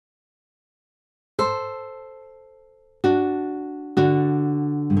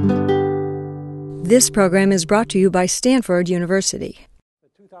This program is brought to you by Stanford University.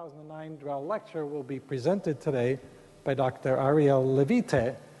 The 2009 Drell Lecture will be presented today by Dr. Ariel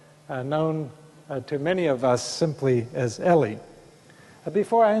Levite, known to many of us simply as Ellie.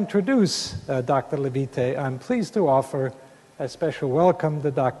 Before I introduce Dr. Levite, I'm pleased to offer a special welcome to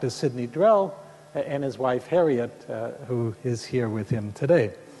Dr. Sidney Drell and his wife Harriet, who is here with him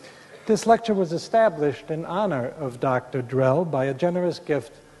today. This lecture was established in honor of Dr. Drell by a generous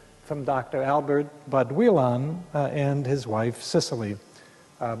gift from Dr. Albert Badwilan and his wife Cicely,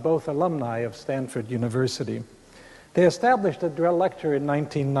 both alumni of Stanford University. They established the Drell Lecture in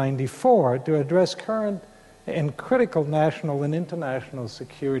 1994 to address current and critical national and international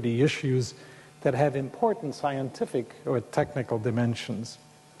security issues that have important scientific or technical dimensions.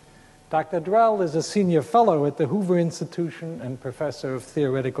 Dr. Drell is a senior fellow at the Hoover Institution and professor of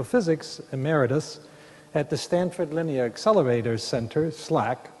theoretical physics, emeritus, at the Stanford Linear Accelerator Center,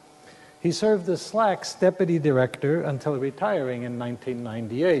 SLAC. He served as SLAC's deputy director until retiring in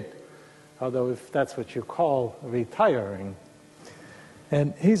 1998, although if that's what you call retiring.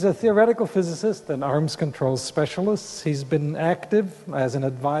 And he's a theoretical physicist and arms control specialist. He's been active as an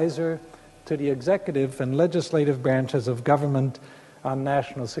advisor to the executive and legislative branches of government on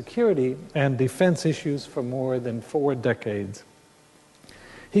national security and defense issues for more than 4 decades.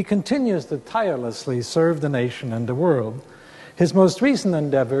 He continues to tirelessly serve the nation and the world. His most recent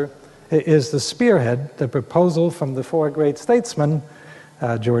endeavor is to spearhead the proposal from the 4 great statesmen,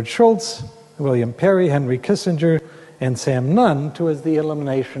 George Shultz, William Perry, Henry Kissinger, and Sam Nunn, towards the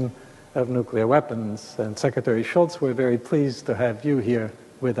elimination of nuclear weapons. And Secretary Shultz, we're very pleased to have you here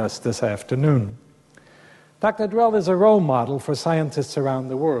with us this afternoon. Dr. Drell is a role model for scientists around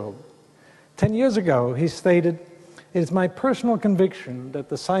the world. 10 years ago, he stated, "It is my personal conviction that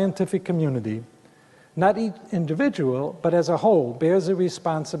the scientific community, not each individual, but as a whole, bears a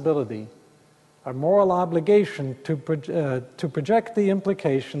responsibility, a moral obligation to project the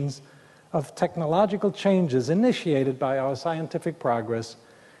implications of technological changes initiated by our scientific progress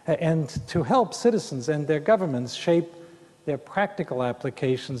and to help citizens and their governments shape their practical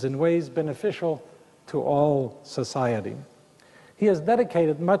applications in ways beneficial to all society." He has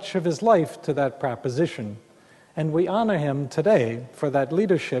dedicated much of his life to that proposition, and we honor him today for that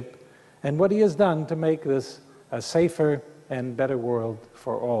leadership and what he has done to make this a safer and better world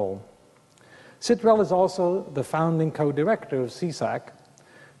for all. Sid Drell is also the founding co-director of CSAC.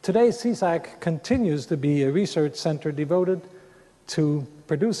 Today, CSAC continues to be a research center devoted to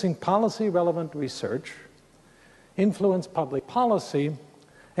producing policy-relevant research, influence public policy,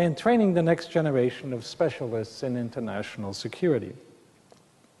 and training the next generation of specialists in international security.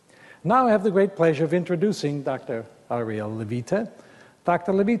 Now I have the great pleasure of introducing Dr. Ariel Levite.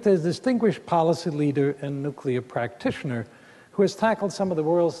 Dr. Levite is a distinguished policy leader and nuclear practitioner who has tackled some of the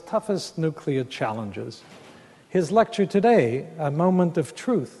world's toughest nuclear challenges. His lecture today, A Moment of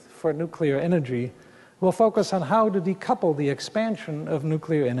Truth for Nuclear Energy, will focus on how to decouple the expansion of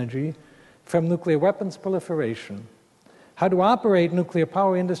nuclear energy from nuclear weapons proliferation, how to operate nuclear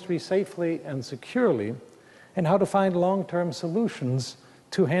power industry safely and securely, and how to find long-term solutions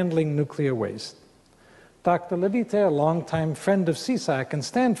to handling nuclear waste. Dr. Levite, a longtime friend of CSAC and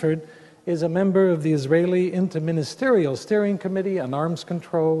Stanford, is a member of the Israeli Interministerial Steering Committee on Arms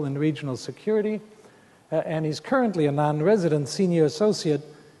Control and Regional Security, and he's currently a non-resident senior associate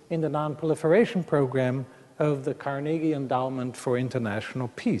in the Non-Proliferation Program of the Carnegie Endowment for International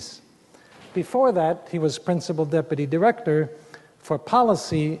Peace. Before that, he was Principal Deputy Director for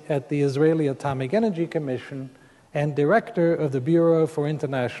Policy at the Israeli Atomic Energy Commission and Director of the Bureau for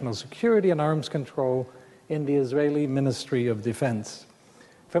International Security and Arms Control in the Israeli Ministry of Defense.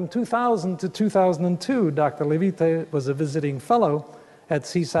 From 2000 to 2002, Dr. Levite was a visiting fellow at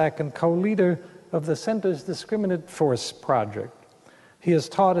CSAC and co-leader of the Center's Discriminate Force Project. He has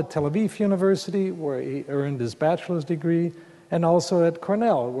taught at Tel Aviv University, where he earned his bachelor's degree, and also at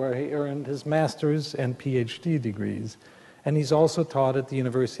Cornell, where he earned his master's and PhD degrees. And he's also taught at the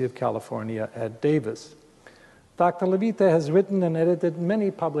University of California at Davis. Dr. Levite has written and edited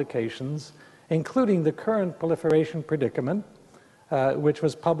many publications, including The Current Proliferation Predicament, which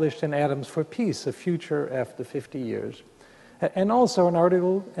was published in Atoms for Peace, A Future After 50 Years, and also an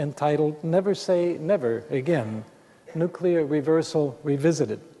article entitled Never Say Never Again, Nuclear Reversal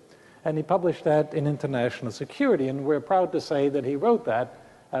Revisited. And he published that in International Security, and we're proud to say that he wrote that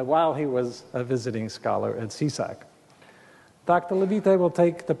while he was a visiting scholar at CSAC. Dr. Levite will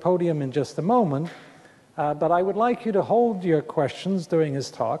take the podium in just a moment, but I would like you to hold your questions during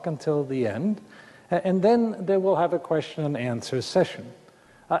his talk until the end, and then they will have a question and answer session.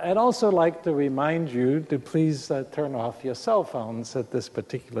 I'd also like to remind you to please turn off your cell phones at this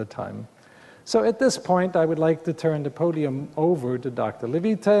particular time. So at this point, I would like to turn the podium over to Dr.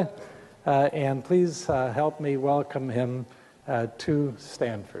 Levite, and please help me welcome him to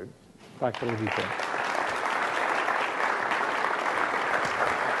Stanford. Dr. Levite.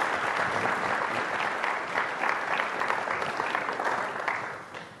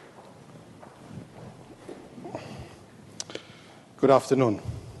 Good afternoon.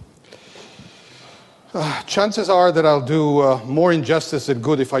 Chances are that I'll do more injustice than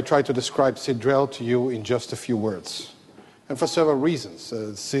good if I try to describe Sid Drell to you in just a few words. And for several reasons.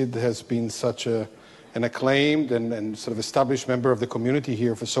 Sid has been such an acclaimed and sort of established member of the community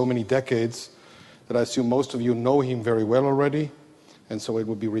here for so many decades that I assume most of you know him very well already. And so it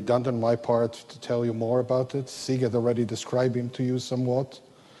would be redundant on my part to tell you more about it. Sig had already described him to you somewhat.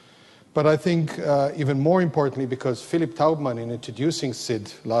 But I think even more importantly, because Philip Taubman, in introducing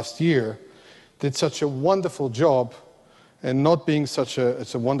Sid last year, did such a wonderful job, and not being such a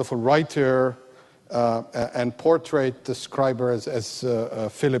wonderful writer and portrait describer as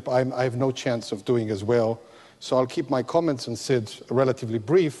Philip, I have no chance of doing as well. So I'll keep my comments on Sid relatively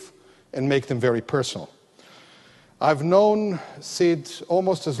brief and make them very personal. I've known Sid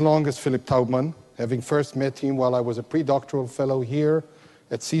almost as long as Philip Taubman, having first met him while I was a pre-doctoral fellow here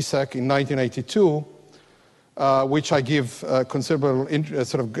at CSAC in 1982, which I give considerable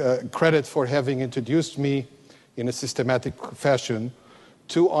credit for having introduced me in a systematic fashion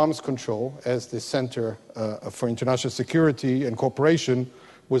to arms control, as the Center for International Security and Cooperation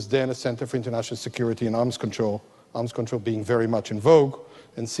was then a Center for International Security and Arms Control being very much in vogue,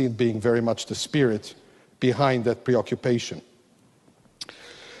 and Sid being very much the spirit behind that preoccupation.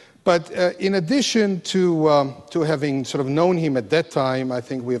 But in addition to having sort of known him at that time, I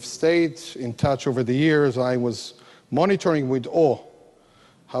think we have stayed in touch over the years. I was monitoring with awe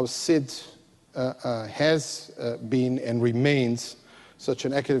how Sid has been and remains such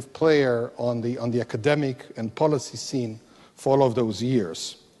an active player on the academic and policy scene for all of those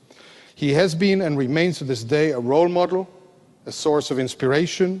years. He has been and remains to this day a role model, a source of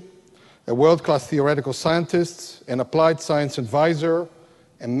inspiration, a world-class theoretical scientist, an applied science advisor,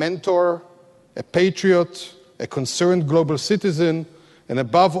 a mentor, a patriot, a concerned global citizen, and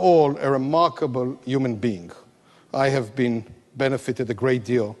above all, a remarkable human being. I have been benefited a great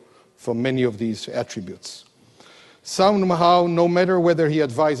deal from many of these attributes. Somehow, no matter whether he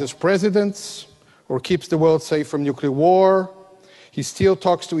advises presidents or keeps the world safe from nuclear war, he still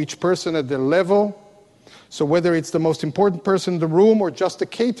talks to each person at their level. So whether it's the most important person in the room or just a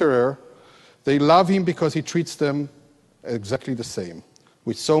caterer, they love him because he treats them exactly the same,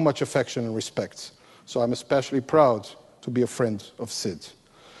 with so much affection and respect. So I'm especially proud to be a friend of Sid.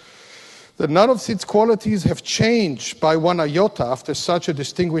 That none of Sid's qualities have changed by one iota after such a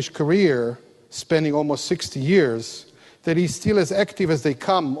distinguished career, spanning almost 60 years, that he's still as active as they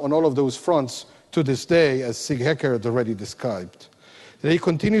come on all of those fronts to this day, as Sig Hecker had already described. That he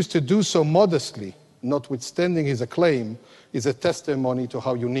continues to do so modestly, notwithstanding his acclaim, is a testimony to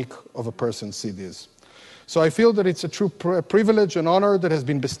how unique of a person Sid is. So I feel that it's a true privilege and honor that has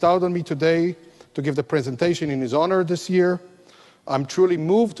been bestowed on me today to give the presentation in his honor this year. I'm truly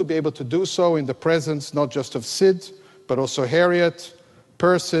moved to be able to do so in the presence not just of Sid, but also Harriet,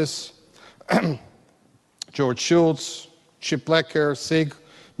 Persis, George Schultz, Chip Lecker, Sig,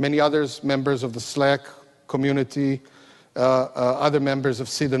 many others, members of the SLAC community, other members of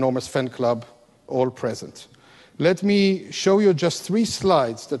Sid Enormous Fan Club, all present. Let me show you just 3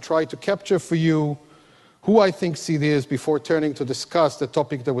 slides that try to capture for you who I think Sid is before turning to discuss the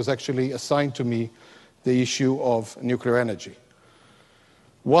topic that was actually assigned to me, the issue of nuclear energy.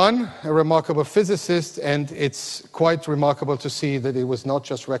 One, a remarkable physicist, and it's quite remarkable to see that it was not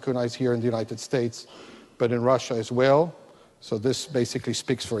just recognized here in the United States, but in Russia as well. So this basically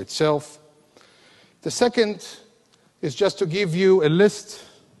speaks for itself. The second is just to give you a list.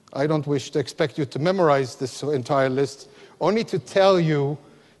 I don't wish to expect you to memorize this entire list, only to tell you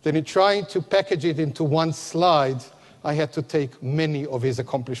that in trying to package it into one slide, I had to take many of his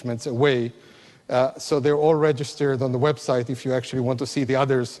accomplishments away. So they're all registered on the website if you actually want to see the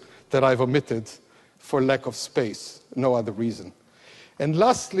others that I've omitted for lack of space, no other reason. And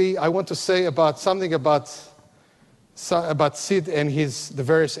lastly, I want to say something about Sid and the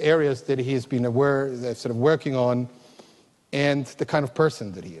various areas that he has been working on, and the kind of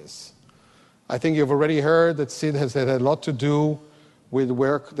person that he is. I think you've already heard that Sid has had a lot to do with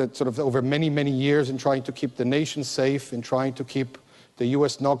work that sort of over many, many years in trying to keep the nation safe, in trying to keep the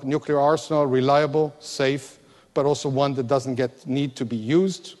U.S. nuclear arsenal reliable, safe, but also one that doesn't need to be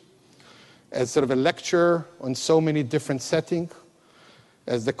used, as sort of a lecture on so many different settings.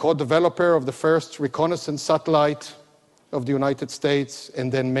 as the co-developer of the first reconnaissance satellite of the United States,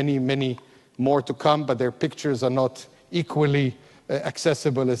 and then many, many more to come, but their pictures are not equally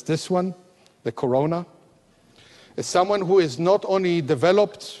accessible as this one, the Corona. As someone who has not only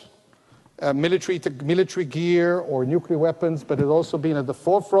developed military gear or nuclear weapons, but has also been at the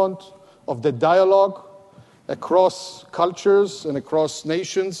forefront of the dialogue across cultures and across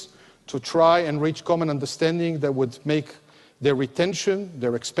nations to try and reach common understanding that would make their retention,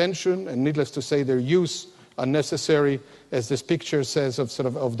 their expansion, and needless to say, their use unnecessary, as this picture says of some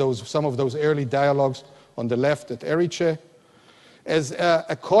of those early dialogues on the left at Erice. As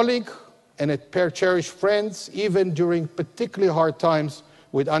a colleague and a pair of cherished friends, even during particularly hard times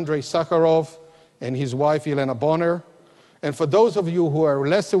with Andrei Sakharov and his wife Elena Bonner. And for those of you who are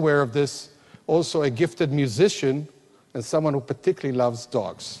less aware of this, also a gifted musician and someone who particularly loves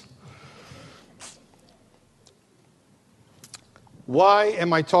dogs. Why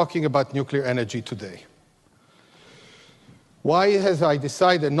am I talking about nuclear energy today? Why has I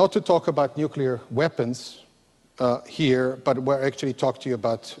decided not to talk about nuclear weapons here, but we'll actually talk to you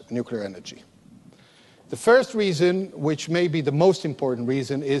about nuclear energy? The first reason, which may be the most important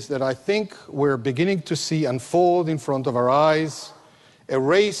reason, is that I think we're beginning to see unfold in front of our eyes a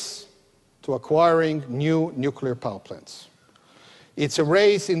race to acquiring new nuclear power plants. It's a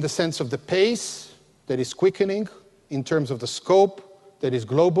race in the sense of the pace that is quickening, in terms of the scope that is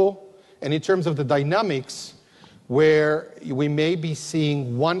global, and in terms of the dynamics where we may be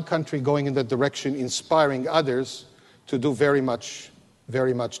seeing one country going in that direction, inspiring others to do very much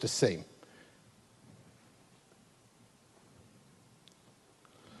the same.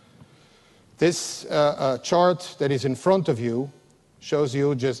 This chart that is in front of you shows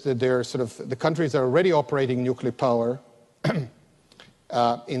you just that there are the countries that are already operating nuclear power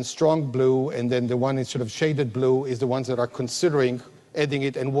in strong blue, and then the one in shaded blue is the ones that are considering adding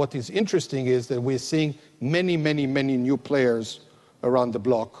it. And what is interesting is that we're seeing many, many, many new players around the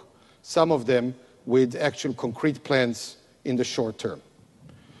block, some of them with actual concrete plans in the short term.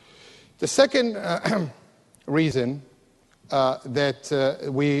 The second reason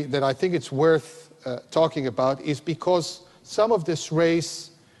that I think it's worth talking about is because some of this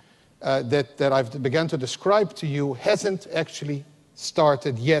race that I've begun to describe to you hasn't actually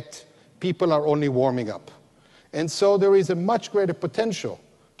started yet. People are only warming up. And so there is a much greater potential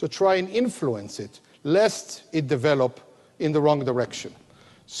to try and influence it, lest it develop in the wrong direction.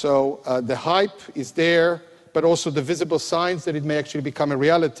 So the hype is there, but also the visible signs that it may actually become a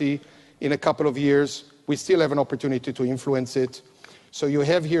reality in a couple of years. We still have an opportunity to influence it. So you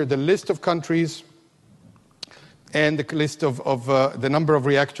have here the list of countries and the list of the number of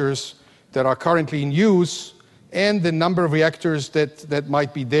reactors that are currently in use, and the number of reactors that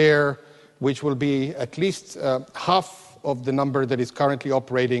might be there, which will be at least half of the number that is currently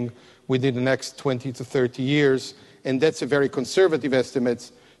operating within the next 20 to 30 years. And that's a very conservative estimate.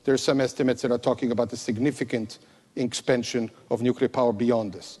 There are some estimates that are talking about a significant expansion of nuclear power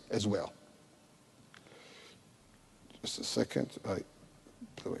beyond this as well. Just a second. I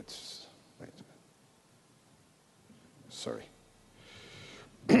blew it. Wait. Sorry.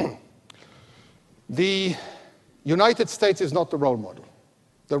 The United States is not the role model.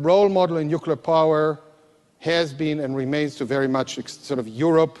 The role model in nuclear power has been and remains to very much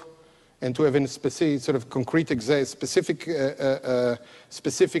Europe, and to have in specific, concrete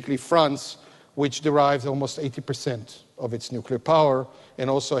specifically France, which derives almost 80% of its nuclear power and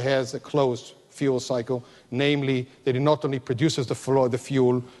also has a closed fuel cycle, namely that it not only produces the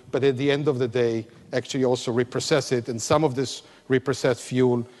fuel, but at the end of the day actually also reprocesses it, and some of this reprocessed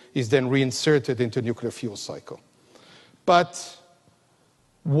fuel is then reinserted into nuclear fuel cycle. But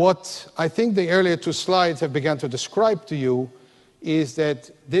what I think the earlier two slides have begun to describe to you is that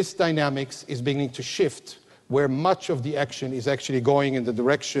this dynamics is beginning to shift, where much of the action is actually going in the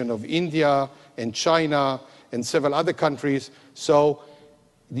direction of India and China and several other countries. So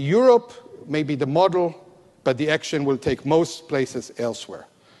Europe may be the model, but the action will take most places elsewhere.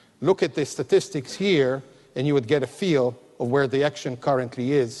 Look at the statistics here, and you would get a feel of where the action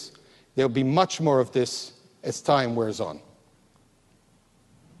currently is. There'll be much more of this as time wears on.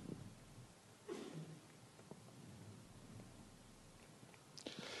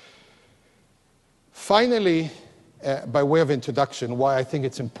 Finally, by way of introduction, why I think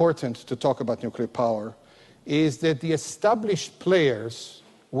it's important to talk about nuclear power is that the established players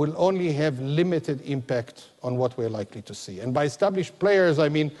will only have limited impact on what we're likely to see. And by established players, I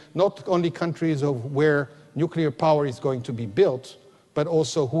mean not only countries of where nuclear power is going to be built, but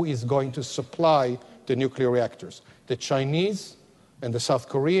also who is going to supply the nuclear reactors. The Chinese and the South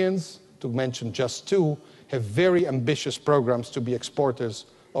Koreans, to mention just two, have very ambitious programs to be exporters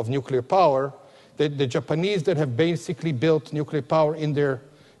of nuclear power. The Japanese that have basically built nuclear power in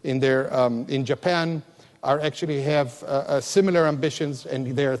Japan are actually have similar ambitions,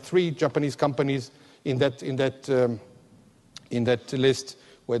 and there are 3 Japanese companies in that list,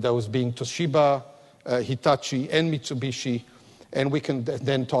 where those being Toshiba, Hitachi, and Mitsubishi, and we can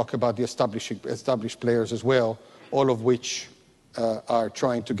then talk about the established players as well, all of which are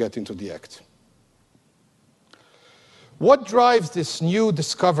trying to get into the act. What drives this new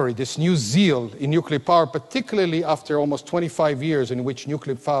discovery, this new zeal in nuclear power, particularly after almost 25 years in which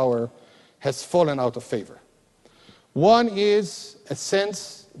nuclear power has fallen out of favor? One is a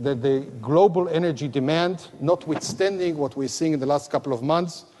sense that the global energy demand, notwithstanding what we're seeing in the last couple of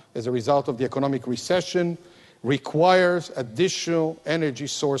months as a result of the economic recession, requires additional energy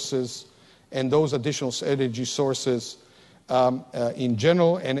sources, and those additional energy sources in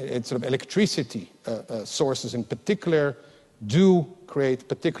general, and sort of electricity sources in particular, do create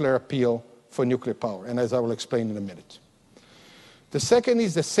particular appeal for nuclear power, and as I will explain in a minute. The second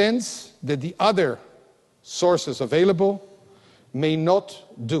is the sense that the other sources available may not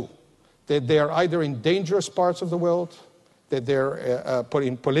do, that they are either in dangerous parts of the world, that they're put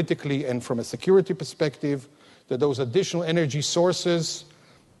in politically and from a security perspective, that those additional energy sources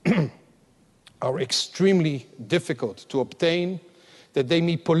are extremely difficult to obtain, that they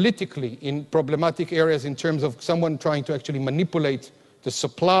may politically in problematic areas in terms of someone trying to actually manipulate the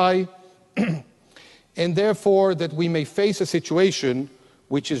supply, and therefore that we may face a situation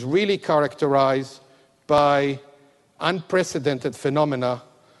which is really characterized by unprecedented phenomena,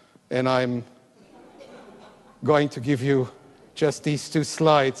 and I'm going to give you just these 2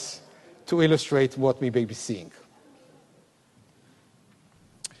 slides to illustrate what we may be seeing.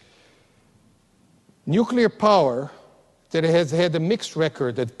 Nuclear power that has had a mixed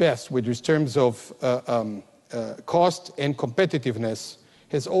record at best with terms of cost and competitiveness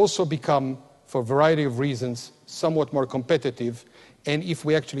has also become, for a variety of reasons, somewhat more competitive. And if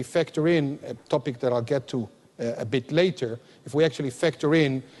we actually factor in a topic that I'll get to a bit later, if we actually factor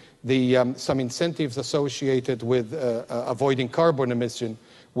in some incentives associated with avoiding carbon emission,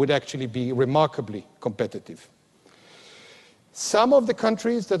 would actually be remarkably competitive. Some of the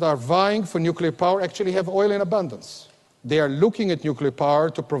countries that are vying for nuclear power actually have oil in abundance. They are looking at nuclear power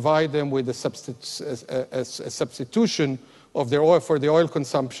to provide them with a substitution of their oil for the oil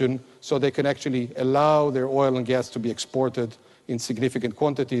consumption, so they can actually allow their oil and gas to be exported in significant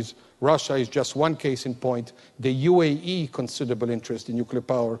quantities. Russia is just one case in point. The UAE considerable interest in nuclear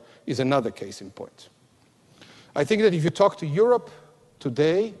power is another case in point. I think that if you talk to Europe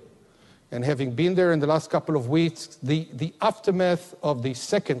today, and having been there in the last couple of weeks, the aftermath of the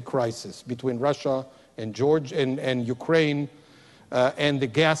second crisis between Russia and Ukraine and the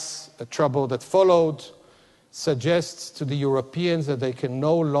gas trouble that followed suggests to the Europeans that they can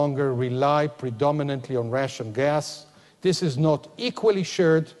no longer rely predominantly on Russian gas. This is not equally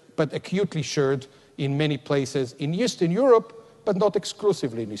shared, but acutely shared in many places in Eastern Europe, but not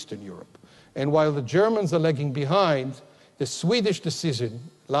exclusively in Eastern Europe. And while the Germans are lagging behind, the Swedish decision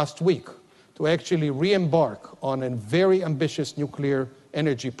last week to actually re-embark on a very ambitious nuclear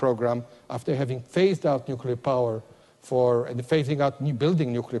energy program after having phased out nuclear power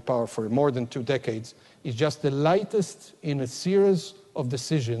building nuclear power for more than 2 decades is just the lightest in a series of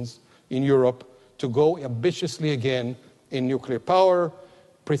decisions in Europe to go ambitiously again in nuclear power,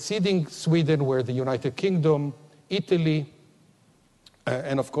 preceding Sweden, where the United Kingdom, Italy,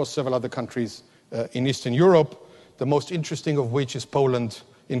 and of course several other countries in Eastern Europe, the most interesting of which is Poland,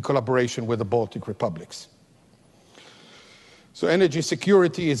 in collaboration with the Baltic republics. So energy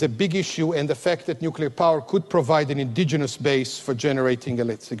security is a big issue, and the fact that nuclear power could provide an indigenous base for generating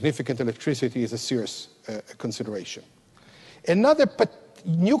significant electricity is a serious consideration. Another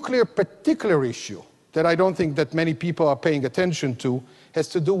nuclear particular issue that I don't think that many people are paying attention to has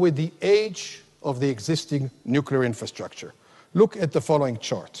to do with the age of the existing nuclear infrastructure. Look at the following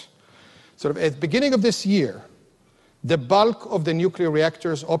chart. Sort of at the beginning of this year, the bulk of the nuclear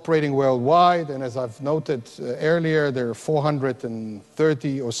reactors operating worldwide, and as I've noted earlier, there are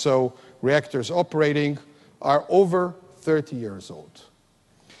 430 or so reactors operating, are over 30 years old.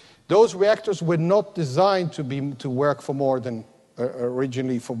 Those reactors were not designed to work for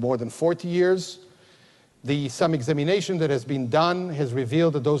originally for more than 40 years. Some examination that has been done has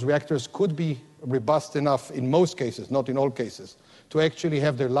revealed that those reactors could be robust enough in most cases, not in all cases, to actually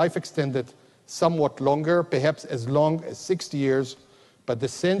have their life extended somewhat longer, perhaps as long as 60 years, but the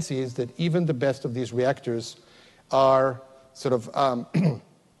sense is that even the best of these reactors are sort of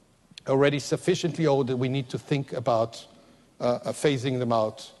already sufficiently old that we need to think about phasing them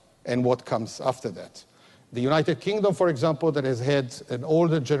out and what comes after that. The United Kingdom, for example, that has had an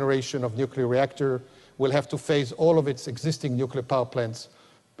older generation of nuclear reactor, will have to phase all of its existing nuclear power plants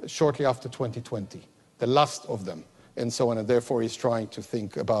shortly after 2020, the last of them, and so on, and therefore is trying to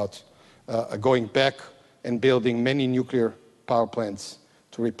think about going back and building many nuclear power plants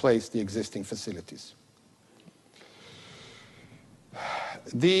to replace the existing facilities.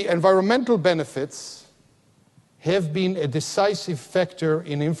 The environmental benefits have been a decisive factor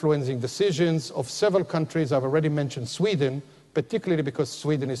in influencing decisions of several countries. I've already mentioned Sweden, particularly because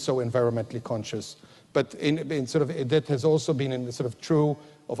Sweden is so environmentally conscious. But that has also been true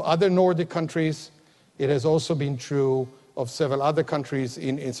of other Nordic countries. It has also been true of several other countries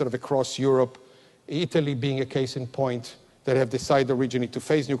across Europe, Italy being a case in point, that have decided originally to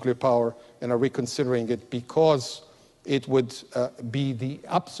phase nuclear power and are reconsidering it because it would be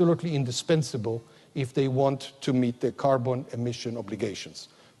absolutely indispensable if they want to meet their carbon emission obligations.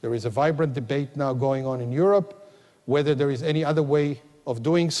 There is a vibrant debate now going on in Europe whether there is any other way of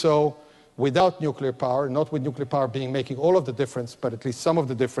doing so without nuclear power, not with nuclear power making all of the difference, but at least some of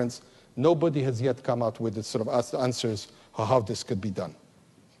the difference. Nobody has yet come out with the answers how this could be done.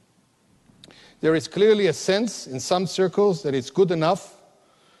 There is clearly a sense in some circles that it's good enough.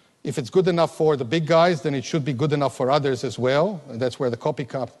 If it's good enough for the big guys, then it should be good enough for others as well. And that's where the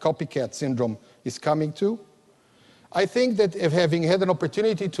copycat syndrome is coming to. I think that if having had an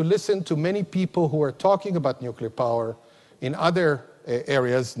opportunity to listen to many people who are talking about nuclear power in other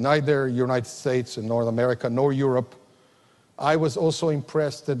areas, neither United States and North America nor Europe, I was also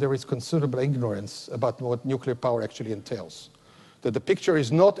impressed that there is considerable ignorance about what nuclear power actually entails. That the picture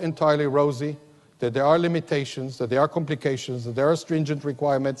is not entirely rosy, that there are limitations, that there are complications, that there are stringent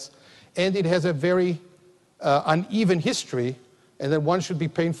requirements, and it has a very uneven history, and that one should be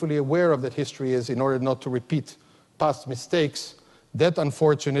painfully aware of that history in order not to repeat past mistakes. That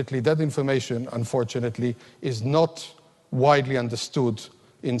information, unfortunately, is not widely understood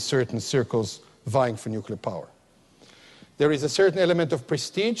in certain circles vying for nuclear power. There is a certain element of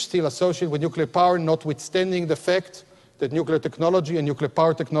prestige still associated with nuclear power, notwithstanding the fact that nuclear technology and nuclear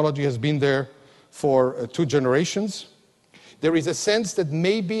power technology has been there for 2 generations. There is a sense that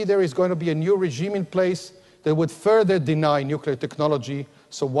maybe there is going to be a new regime in place that would further deny nuclear technology,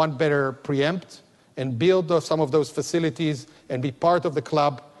 so one better preempt and build some of those facilities and be part of the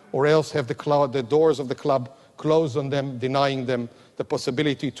club, or else have the doors of the club closed on them, denying them the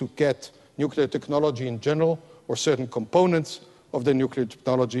possibility to get nuclear technology in general or certain components of the nuclear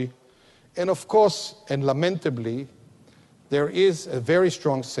technology. And of course, and lamentably, there is a very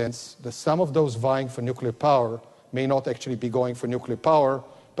strong sense that some of those vying for nuclear power may not actually be going for nuclear power,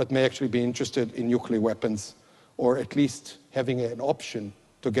 but may actually be interested in nuclear weapons, or at least having an option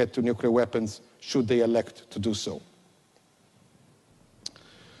to get to nuclear weapons should they elect to do so.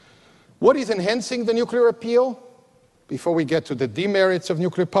 What is enhancing the nuclear appeal? Before we get to the demerits of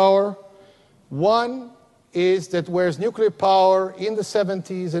nuclear power, one is that whereas nuclear power in the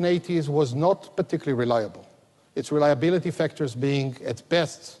 70s and 80s was not particularly reliable, its reliability factors being at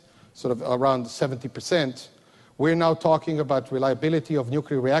best around 70%, we're now talking about reliability of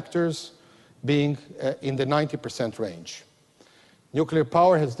nuclear reactors being in the 90% range. Nuclear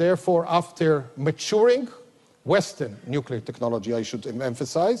power has therefore, after maturing Western nuclear technology, I should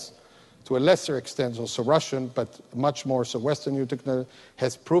emphasize, to a lesser extent also Russian, but much more so Western nuclear technology,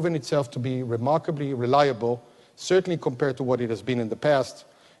 has proven itself to be remarkably reliable, certainly compared to what it has been in the past,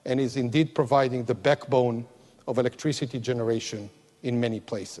 and is indeed providing the backbone of electricity generation in many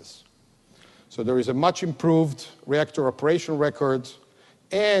places. So there is a much improved reactor operation record,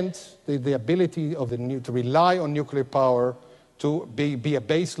 and the ability of to rely on nuclear power to be a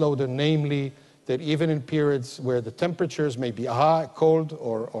base loader, namely that even in periods where the temperatures may be cold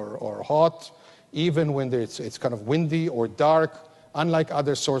or hot, even when it's kind of windy or dark, unlike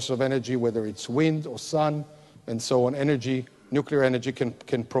other sources of energy, whether it's wind or sun and so on, nuclear energy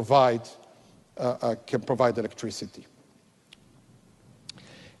can provide electricity.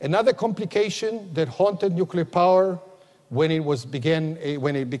 Another complication that haunted nuclear power when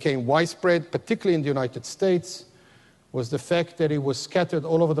it became widespread, particularly in the United States, was the fact that it was scattered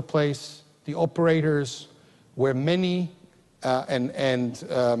all over the place. The operators were many and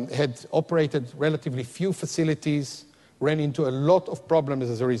had operated relatively few facilities, ran into a lot of problems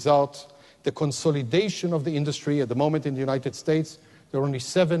as a result. The consolidation of the industry at the moment in the United States, there are only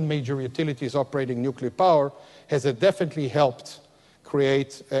 7 major utilities operating nuclear power, has definitely helped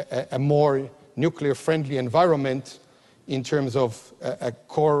create a more nuclear-friendly environment in terms of a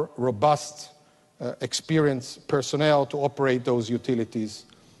core, robust, experienced personnel to operate those utilities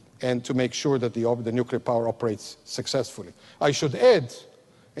and to make sure that the nuclear power operates successfully. I should add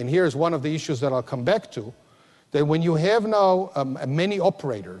and here's one of the issues that I'll come back to, that when you have now many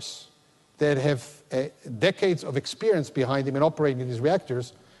operators that have decades of experience behind them in operating these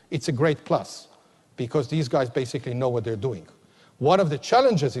reactors, it's a great plus, because these guys basically know what they're doing. One of the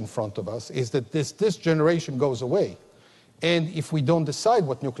challenges in front of us is that this generation goes away, and if we don't decide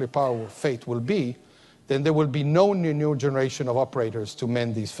what nuclear power fate will be, then there will be no new generation of operators to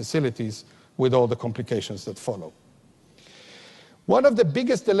man these facilities with all the complications that follow. One of the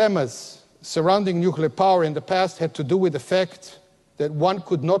biggest dilemmas surrounding nuclear power in the past had to do with the fact that one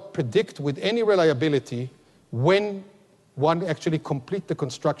could not predict with any reliability when one actually complete the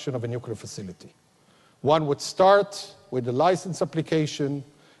construction of a nuclear facility. One would start with the license application,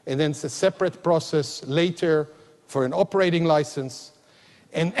 and then it's a separate process later for an operating license,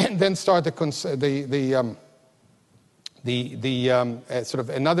 and then start sort of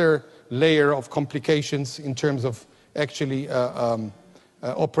another layer of complications in terms of actually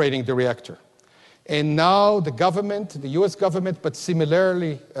operating the reactor. And now the government, the US government, but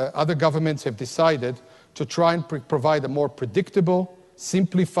similarly other governments have decided to try and provide a more predictable,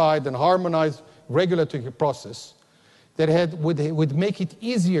 simplified, and harmonized regulatory process that would make it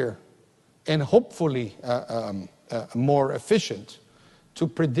easier and hopefully more efficient to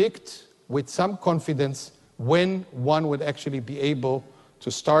predict with some confidence when one would actually be able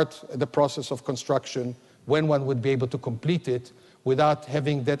to start the process of construction, when one would be able to complete it, without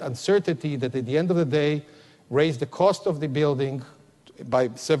having that uncertainty that at the end of the day raised the cost of the building by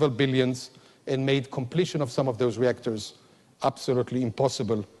several billions and made completion of some of those reactors absolutely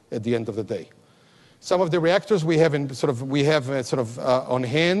impossible at the end of the day. Some of the reactors we have on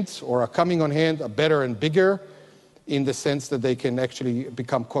hand or are coming on hand are better and bigger in the sense that they can actually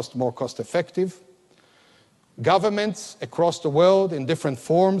become more cost effective. Governments across the world in different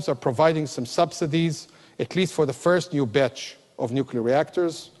forms are providing some subsidies, at least for the first new batch of nuclear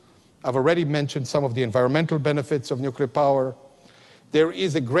reactors. I've already mentioned some of the environmental benefits of nuclear power. There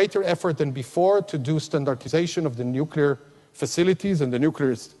is a greater effort than before to do standardization of the nuclear facilities and the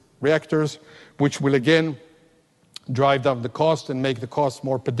nuclear reactors, which will again drive down the cost and make the cost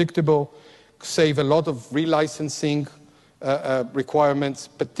more predictable, save a lot of relicensing requirements,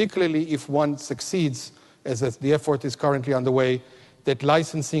 particularly if one succeeds, as the effort is currently underway, that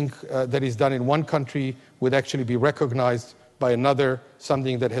licensing that is done in one country would actually be recognized by another,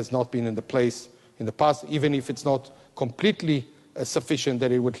 something that has not been in the place in the past, even if it's not completely sufficient,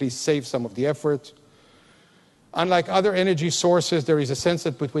 that it would at least save some of the effort. Unlike other energy sources, there is a sense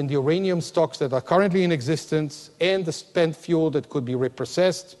that between the uranium stocks that are currently in existence and the spent fuel that could be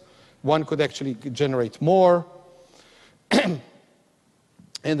reprocessed, one could actually generate more. And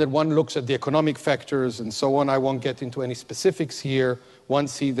then one looks at the economic factors and so on. I won't get into any specifics here. One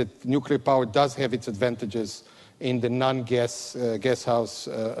sees that nuclear power does have its advantages in the non-gas gashouse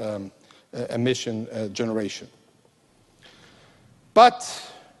emission generation.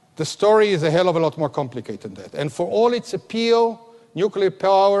 But the story is a hell of a lot more complicated than that. And for all its appeal, nuclear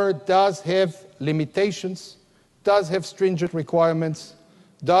power does have limitations, does have stringent requirements,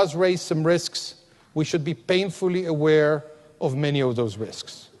 does raise some risks. We should be painfully aware of many of those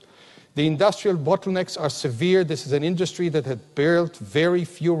risks. The industrial bottlenecks are severe. This is an industry that had built very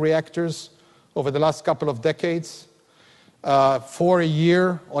few reactors over the last couple of decades, 4 a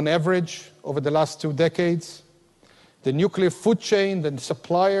year on average over the last 2 decades. The nuclear food chain, the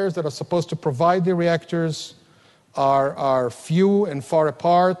suppliers that are supposed to provide the reactors are few and far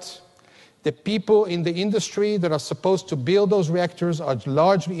apart. The people in the industry that are supposed to build those reactors are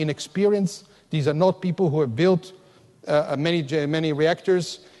largely inexperienced. These are not people who have built many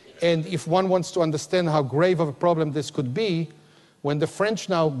reactors. And if one wants to understand how grave of a problem this could be, when the French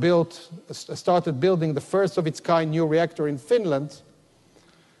now started building the first of its kind new reactor in Finland,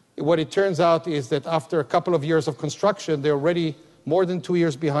 what it turns out is that after a couple of years of construction, they're already more than 2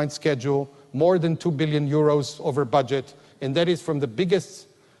 years behind schedule, more than 2 billion euros over budget, and that is from the biggest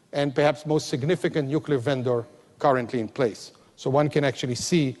and perhaps most significant nuclear vendor currently in place. So one can actually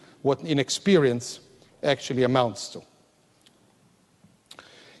see what inexperience actually amounts to.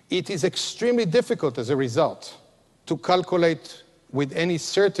 It is extremely difficult as a result to calculate with any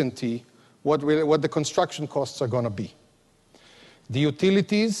certainty what the construction costs are going to be. The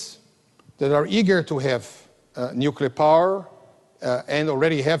utilities that are eager to have nuclear power and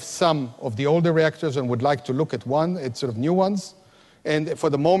already have some of the older reactors and would like to look at new ones. And for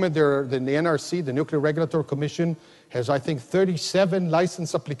the moment, the NRC, the Nuclear Regulatory Commission, has, I think, 37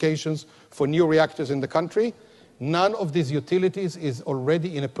 license applications for new reactors in the country. None of these utilities is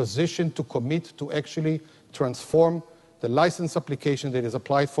already in a position to commit to actually transform the license application that is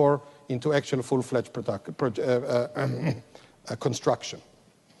applied for into actual full-fledged construction.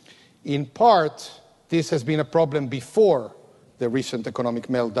 In part, this has been a problem before the recent economic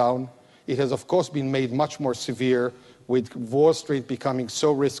meltdown. It has, of course, been made much more severe with Wall Street becoming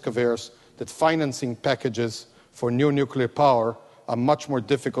so risk-averse that financing packages for new nuclear power are much more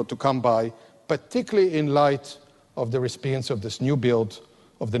difficult to come by, particularly in light of the recipients of this new build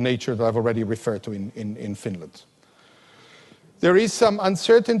of the nature that I've already referred to in Finland. There is some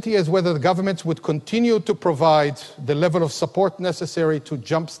uncertainty as whether the governments would continue to provide the level of support necessary to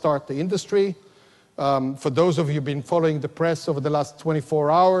jumpstart the industry. For those of you who've been following the press over the last 24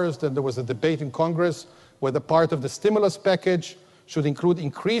 hours, then there was a debate in Congress whether part of the stimulus package should include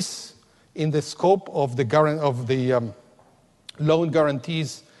increase in the scope of the loan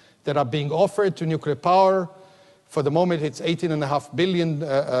guarantees that are being offered to nuclear power. For the moment, it's $18.5 billion,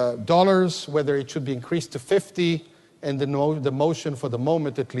 whether it should be increased to 50, and the motion, for the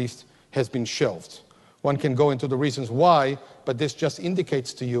moment at least, has been shelved. One can go into the reasons why, but this just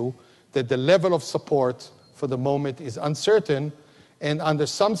indicates to you that the level of support for the moment is uncertain, and under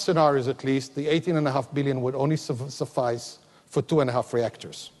some scenarios at least, the $18.5 billion would only suffice for 2.5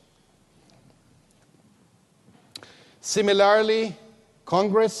 reactors. Similarly,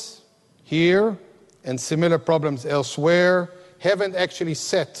 Congress here and similar problems elsewhere haven't actually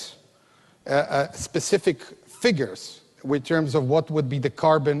set specific figures in terms of what would be the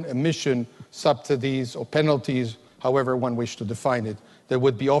carbon emission subsidies or penalties, however one wished to define it, that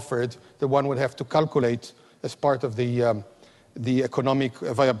would be offered, that one would have to calculate as part of the economic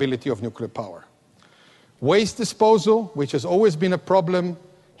viability of nuclear power. Waste disposal, which has always been a problem,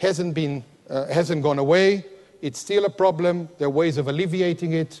 hasn't gone away. It's still a problem. There are ways of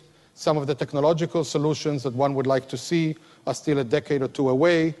alleviating it. Some of the technological solutions that one would like to see are still a decade or two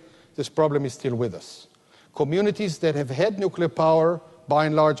away. This problem is still with us. Communities that have had nuclear power, by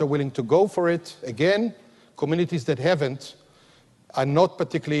and large, are willing to go for it. Again, communities that haven't are not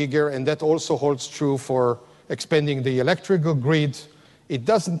particularly eager, and that also holds true for expanding the electrical grid. It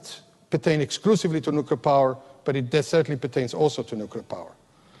doesn't pertain exclusively to nuclear power, but it certainly pertains also to nuclear power.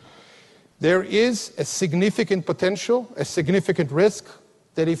 There is a significant potential, a significant risk,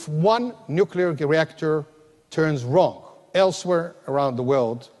 that if one nuclear reactor turns wrong elsewhere around the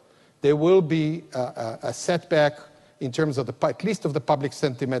world, there will be a setback in terms of at least of the public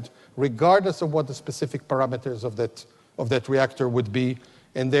sentiment, regardless of what the specific parameters of that reactor would be,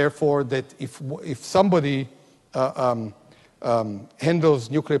 and therefore that if somebody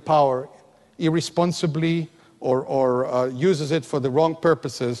handles nuclear power irresponsibly or uses it for the wrong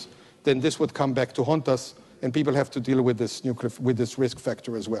purposes, then this would come back to haunt us, and people have to deal with this risk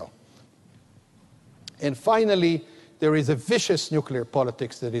factor as well. And finally, there is a vicious nuclear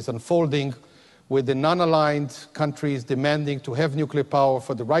politics that is unfolding, with the non-aligned countries demanding to have nuclear power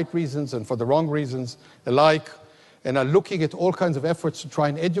for the right reasons and for the wrong reasons alike, and are looking at all kinds of efforts to try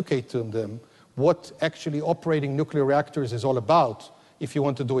and educate them what actually operating nuclear reactors is all about, if you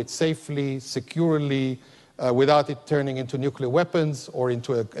want to do it safely, securely, without it turning into nuclear weapons or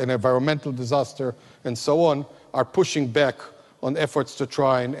into an environmental disaster, and so on, are pushing back on efforts to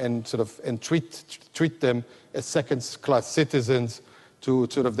try and treat them as second-class citizens.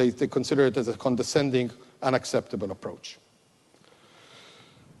 They consider it as a condescending, unacceptable approach.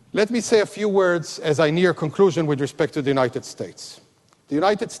 Let me say a few words as I near conclusion with respect to the United States. The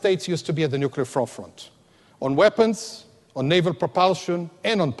United States used to be at the nuclear forefront on weapons, on naval propulsion,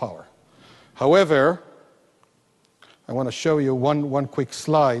 and on power. However, I want to show you one quick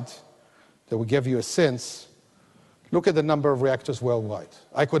slide that will give you a sense. Look at the number of reactors worldwide.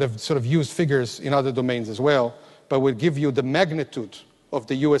 I could have used figures in other domains as well, but will give you the magnitude of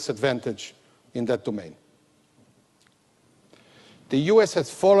the US advantage in that domain. The US has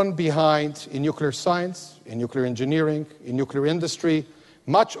fallen behind in nuclear science, in nuclear engineering, in nuclear industry.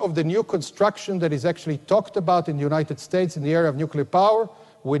 Much of the new construction that is actually talked about in the United States in the area of nuclear power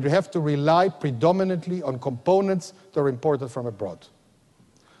would have to rely predominantly on components that are imported from abroad.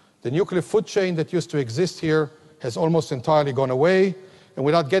 The nuclear food chain that used to exist here has almost entirely gone away, and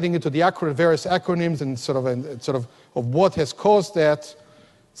without getting into the various acronyms and of what has caused that,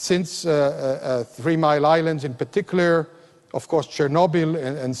 since 3 Mile Island in particular, of course Chernobyl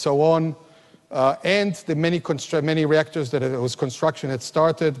and so on, and the many reactors that whose construction had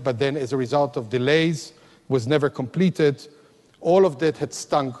started, but then as a result of delays was never completed, all of that had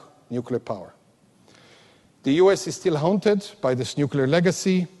stunk nuclear power. The US is still haunted by this nuclear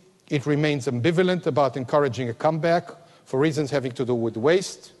legacy. It remains ambivalent about encouraging a comeback for reasons having to do with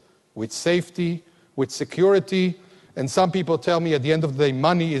waste, with safety, with security, and some people tell me at the end of the day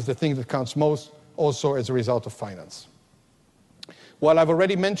money is the thing that counts most, also as a result of finance. While I've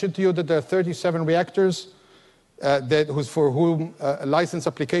already mentioned to you that there are 37 reactors for whom license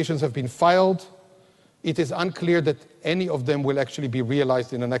applications have been filed, it is unclear that any of them will actually be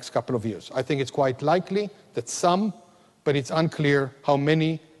realized in the next couple of years. I think it's quite likely that some, but it's unclear how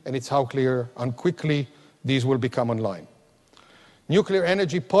many, and it's how quickly these will become online. Nuclear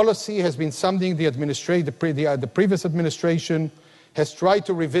energy policy has been something the previous administration has tried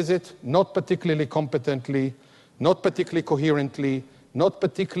to revisit, not particularly competently, not particularly coherently, not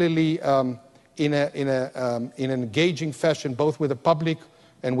particularly in an engaging fashion, both with the public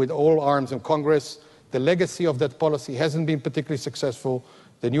and with all arms in Congress. The legacy of that policy hasn't been particularly successful.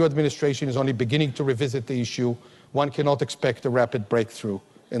 The new administration is only beginning to revisit the issue. One cannot expect a rapid breakthrough,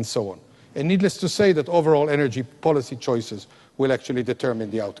 and so on. And needless to say that overall energy policy choices will actually determine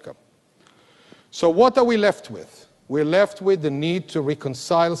the outcome. So what are we left with? We're left with the need to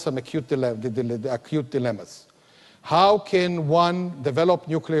reconcile some acute dilemmas. How can one develop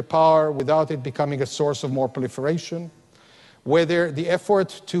nuclear power without it becoming a source of more proliferation? Whether the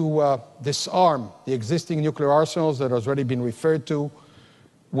effort to disarm the existing nuclear arsenals that has already been referred to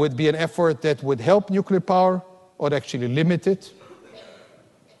would be an effort that would help nuclear power or actually limit it.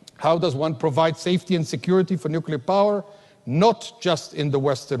 How does one provide safety and security for nuclear power, not just in the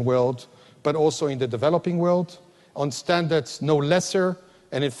Western world, but also in the developing world, on standards no lesser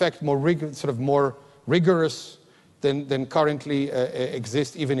and in fact more rigorous than currently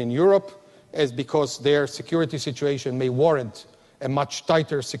exist even in Europe, as because their security situation may warrant a much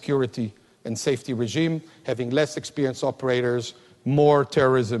tighter security and safety regime, having less experienced operators, more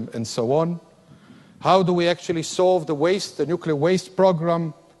terrorism, and so on. How do we actually solve the nuclear waste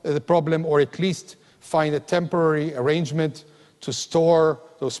problem, or at least find a temporary arrangement to store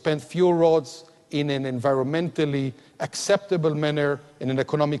those spent fuel rods in an environmentally acceptable manner, in an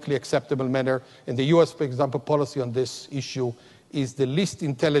economically acceptable manner? And the US, for example, policy on this issue is the least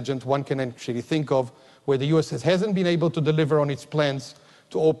intelligent one can actually think of, where the US hasn't been able to deliver on its plans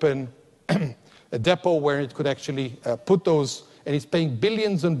to open a depot where it could actually put those, and it's paying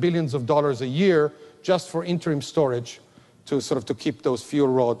billions and billions of dollars a year just for interim storage to keep those fuel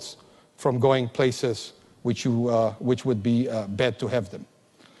rods from going places which would be bad to have them.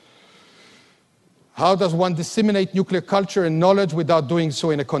 How does one disseminate nuclear culture and knowledge without doing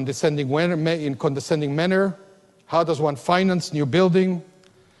so in a condescending manner? How does one finance new building?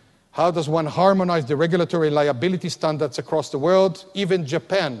 How does one harmonize the regulatory liability standards across the world? Even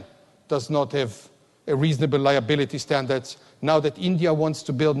Japan does not have a reasonable liability standards. Now that India wants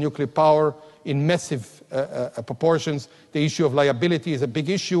to build nuclear power in massive proportions, the issue of liability is a big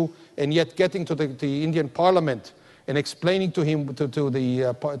issue, and yet getting to the Indian parliament and explaining to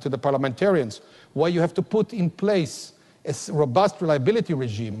the parliamentarians why you have to put in place a robust reliability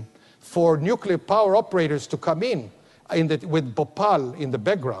regime for nuclear power operators to come with Bhopal in the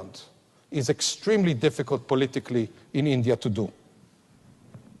background is extremely difficult politically in India to do.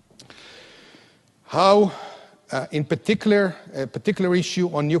 How, in particular, a particular issue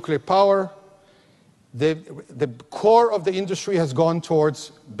on nuclear power, the core of the industry has gone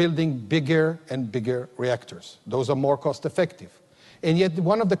towards building bigger and bigger reactors. Those are more cost effective. And yet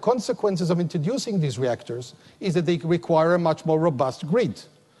one of the consequences of introducing these reactors is that they require a much more robust grid.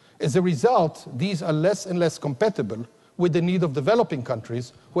 As a result, these are less and less compatible with the need of developing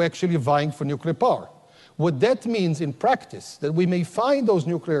countries who are actually vying for nuclear power. What that means in practice, that we may find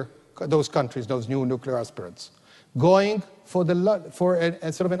those countries, those new nuclear aspirants, going for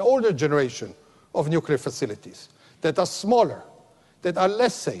an older generation of nuclear facilities that are smaller, that are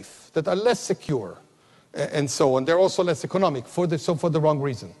less safe, that are less secure, and so on. They're also less economic for the wrong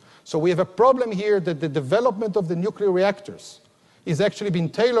reason. So we have a problem here that the development of the nuclear reactors is actually being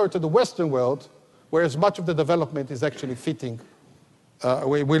tailored to the Western world, whereas much of the development is actually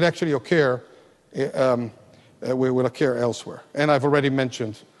will actually occur elsewhere. And I've already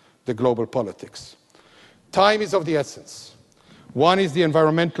mentioned the global politics. Time is of the essence. One is the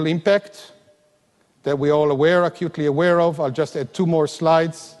environmental impact that we're all acutely aware of. I'll just add 2 more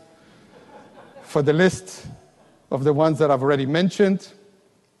slides for the list of the ones that I've already mentioned.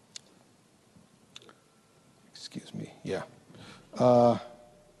 Excuse me, yeah.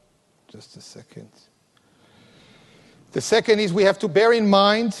 Just a second. The second is we have to bear in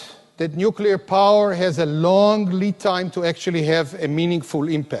mind that nuclear power has a long lead time to actually have a meaningful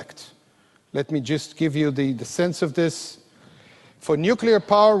impact. Let me just give you the sense of this. For nuclear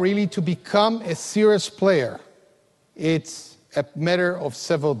power really to become a serious player, it's a matter of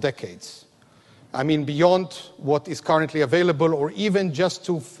several decades. I mean, beyond what is currently available, or even just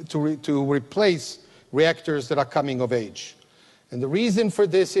to replace reactors that are coming of age. And the reason for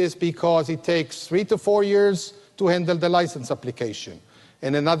this is because it takes 3 to 4 years to handle the license application,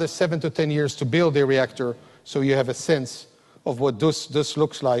 and another 7 to 10 years to build a reactor so you have a sense of what this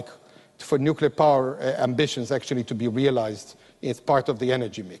looks like for nuclear power ambitions actually to be realized as part of the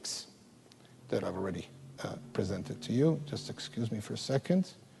energy mix that I've already presented to you. Just excuse me for a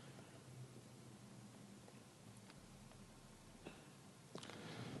second.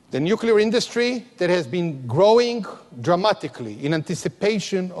 The nuclear industry that has been growing dramatically in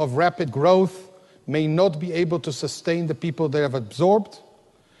anticipation of rapid growth may not be able to sustain the people they have absorbed.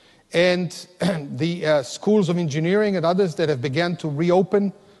 And the schools of engineering and others that have begun to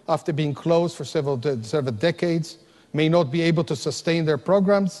reopen after being closed for several decades may not be able to sustain their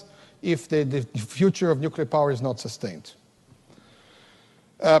programs if the future of nuclear power is not sustained.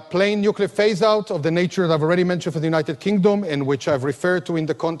 Plain nuclear phase-out of the nature that I've already mentioned for the United Kingdom, and which I've referred to in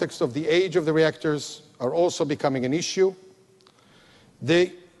the context of the age of the reactors, are also becoming an issue.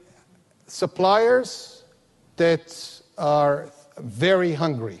 The suppliers that are very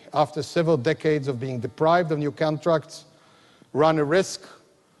hungry after several decades of being deprived of new contracts run a risk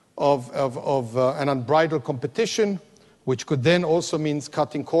of an unbridled competition, which could then also mean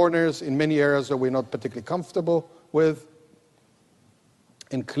cutting corners in many areas that we're not particularly comfortable with.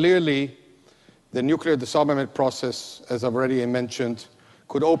 And clearly, the nuclear disarmament process, as I've already mentioned,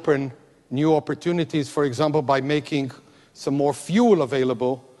 could open new opportunities, for example, by making some more fuel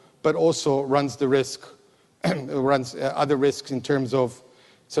available, but also runs the risk, runs other risks in terms of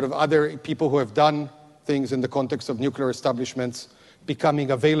sort of other people who have done things in the context of nuclear establishments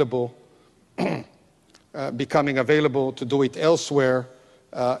becoming available to do it elsewhere,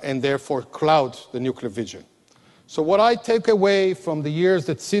 and therefore cloud the nuclear vision. So what I take away from the years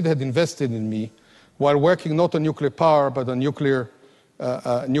that Sid had invested in me while working not on nuclear power but on nuclear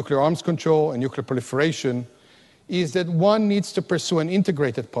arms control and nuclear proliferation is that one needs to pursue an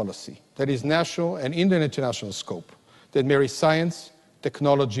integrated policy that is national and in an international scope, that marries science,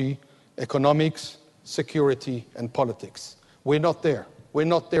 technology, economics, security, and politics. We're not there. We're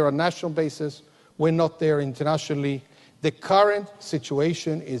not there on a national basis. We're not there internationally. The current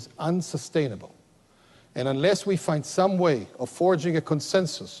situation is unsustainable. And unless we find some way of forging a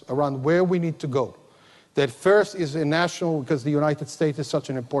consensus around where we need to go, that first is a national, because the United States is such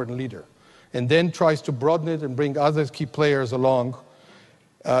an important leader, and then tries to broaden it and bring other key players along,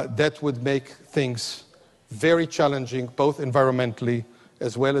 that would make things very challenging, both environmentally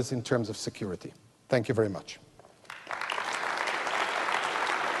as well as in terms of security. Thank you very much.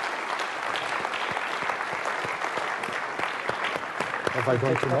 Have I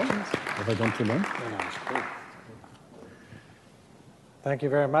gone too long? Have I gone too long? No, it's great. Thank you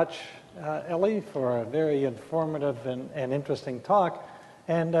very much, Ellie, for a very informative and interesting talk.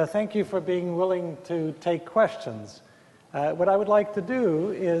 And thank you for being willing to take questions. What I would like to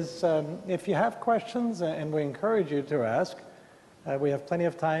do is, if you have questions, and we encourage you to ask, we have plenty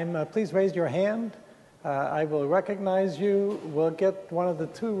of time, please raise your hand. I will recognize you. We'll get one of the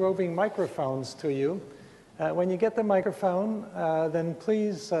 2 roving microphones to you. When you get the microphone, then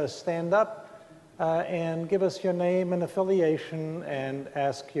please stand up and give us your name and affiliation and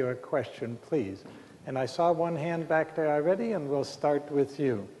ask your question, please. And I saw one hand back there already, and we'll start with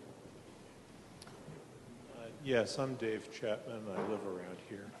you. Yes, I'm Dave Chapman. I live around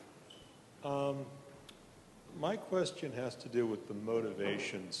here. My question has to do with the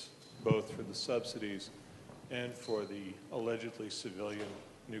motivations, both for the subsidies and for the allegedly civilian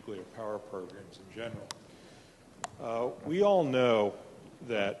nuclear power programs in general. We all know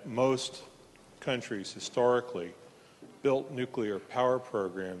that most countries historically built nuclear power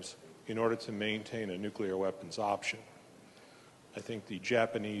programs in order to maintain a nuclear weapons option. I think the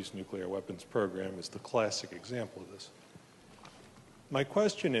Japanese nuclear weapons program is the classic example of this. My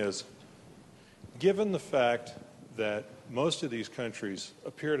question is, given the fact that most of these countries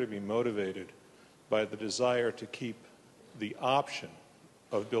appear to be motivated by the desire to keep the option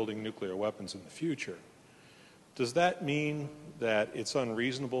of building nuclear weapons in the future, does that mean that it's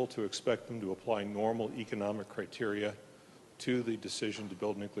unreasonable to expect them to apply normal economic criteria to the decision to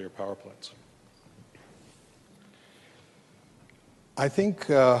build nuclear power plants? I think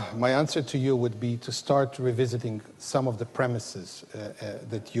my answer to you would be to start revisiting some of the premises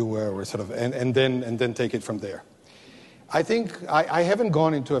that you were sort of, and then take it from there. I think I haven't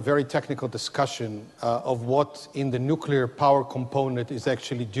gone into a very technical discussion of what in the nuclear power component is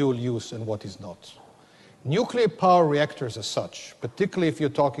actually dual use and what is not. Nuclear power reactors as such, particularly if you're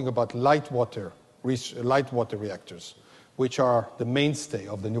talking about light water reactors, which are the mainstay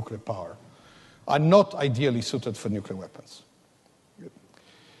of the nuclear power, are not ideally suited for nuclear weapons.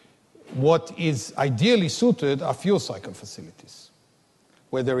 What is ideally suited are fuel cycle facilities.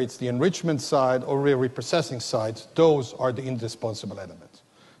 Whether it's the enrichment side or reprocessing side, those are the indispensable elements.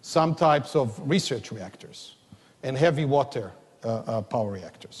 some types of research reactors, and heavy water power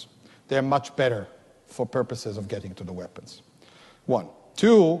reactors. They're much better for purposes of getting to the weapons. One.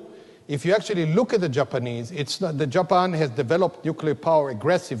 Two, if you actually look at the Japanese, Japan has developed nuclear power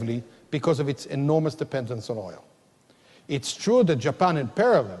aggressively because of its enormous dependence on oil. It's true that Japan, in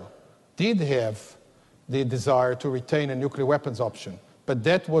parallel, did have the desire to retain a nuclear weapons option, but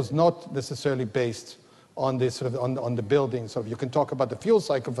that was not necessarily based on this on the building. So you can talk about the fuel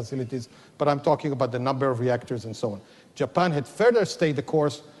cycle facilities, but I'm talking about the number of reactors and so on. Japan had further stayed the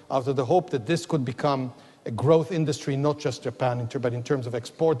course after the hope that this could become a growth industry, not just Japan, but in terms of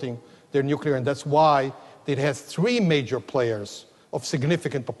exporting their nuclear, and that's why it has three major players of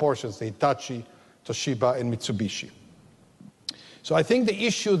significant proportions, the Hitachi, Toshiba, and Mitsubishi. So I think the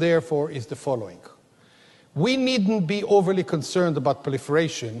issue, therefore, is the following. We needn't be overly concerned about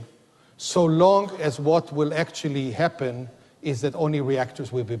proliferation so long as what will actually happen is that only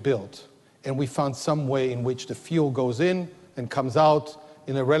reactors will be built. And we found some way in which the fuel goes in and comes out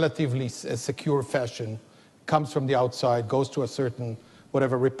in a relatively secure fashion, comes from the outside, goes to a certain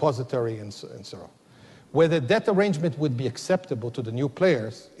whatever repository and so on. Whether that arrangement would be acceptable to the new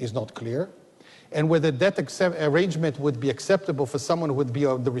players is not clear. And whether that arrangement would be acceptable for someone who would be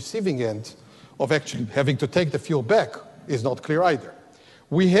on the receiving end of actually having to take the fuel back is not clear either.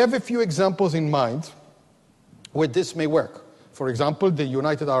 We have a few examples in mind where this may work. For example, the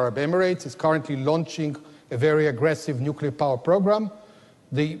United Arab Emirates is currently launching a very aggressive nuclear power program.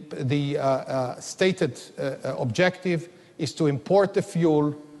 The stated objective is to import the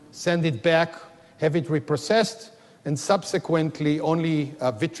fuel, send it back, have it reprocessed, and subsequently only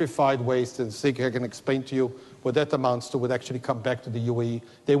vitrified waste, and I can explain to you what that amounts to, would actually come back to the UAE.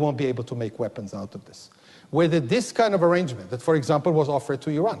 They won't be able to make weapons out of this. Whether this kind of arrangement that, for example, was offered to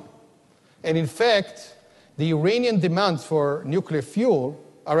Iran. And in fact, the Iranian demands for nuclear fuel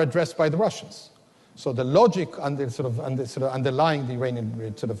are addressed by the Russians. So the logic underlying the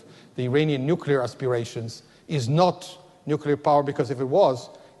Iranian nuclear aspirations is not nuclear power, because if it was,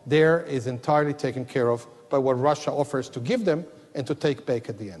 there is entirely taken care of by what Russia offers to give them and to take back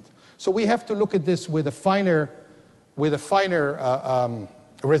at the end. So we have to look at this with a finer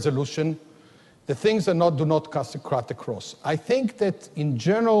resolution. The things do not cut across. I think that in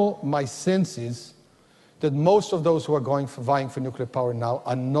general, my sense is that most of those who are vying for nuclear power now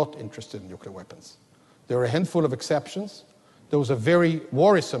are not interested in nuclear weapons. There are a handful of exceptions. Those are very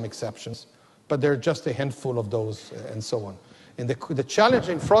worrisome exceptions, but there are just a handful of those and so on. And the challenge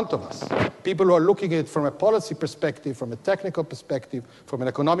in front of us, people who are looking at it from a policy perspective, from a technical perspective, from an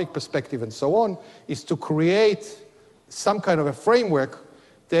economic perspective, and so on, is to create some kind of a framework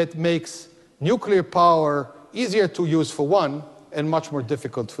that makes nuclear power easier to use for one and much more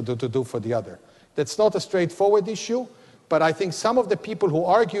difficult to do for the other. That's not a straightforward issue, but I think some of the people who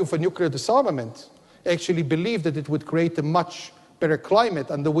argue for nuclear disarmament actually believe that it would create a much better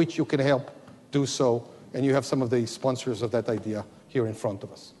climate under which you can help do so. And you have some of the sponsors of that idea here in front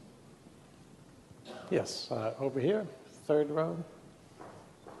of us. Yes, over here, third row.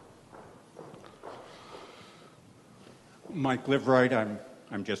 Mike Livrite,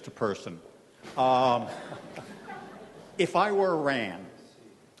 I'm just a person. If I were Iran,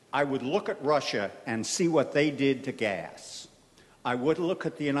 I would look at Russia and see what they did to gas. I would look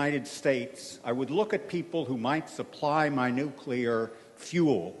at the United States. I would look at people who might supply my nuclear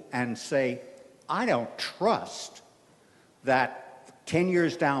fuel and say, I don't trust that 10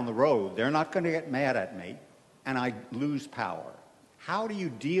 years down the road, they're not going to get mad at me and I lose power. How do you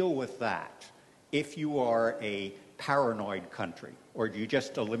deal with that if you are a paranoid country, or do you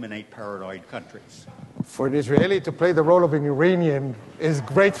just eliminate paranoid countries? For an Israeli to play the role of an Iranian is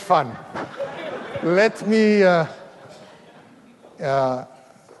great fun. Let me,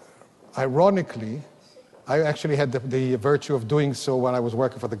 ironically, I actually had the virtue of doing so when I was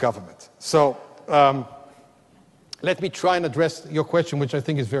working for the government. So let me try and address your question, which I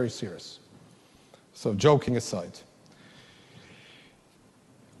think is very serious. So joking aside.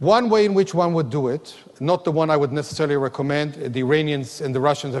 One way in which one would do it, not the one I would necessarily recommend, the Iranians and the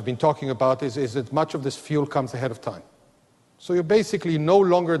Russians have been talking about, is that much of this fuel comes ahead of time. So you're basically no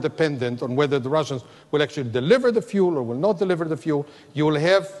longer dependent on whether the Russians will actually deliver the fuel or will not deliver the fuel. You will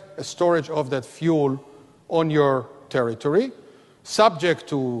have a storage of that fuel on your territory, subject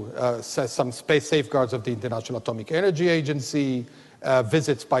to some space safeguards of the International Atomic Energy Agency,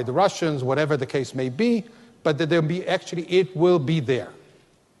 visits by the Russians, whatever the case may be, but that there be actually, it will be there.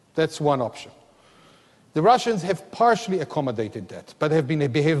 That's one option. The Russians have partially accommodated that, but have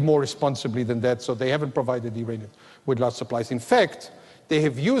behaved more responsibly than that, so they haven't provided the Iranians with large supplies. In fact, they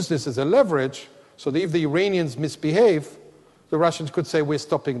have used this as a leverage, so that if the Iranians misbehave, the Russians could say, we're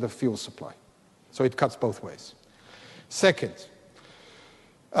stopping the fuel supply. So it cuts both ways. Second,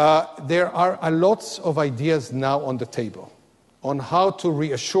 there are lots of ideas now on the table on how to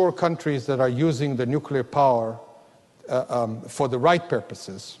reassure countries that are using the nuclear power for the right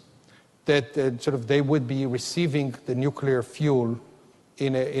purposes, that sort of they would be receiving the nuclear fuel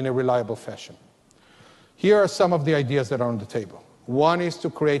in a reliable fashion. Here are some of the ideas that are on the table. One is to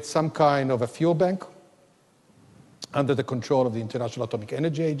create some kind of a fuel bank under the control of the International Atomic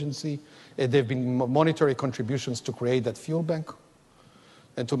Energy Agency. There have been monetary contributions to create that fuel bank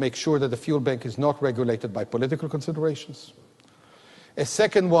and to make sure that the fuel bank is not regulated by political considerations. A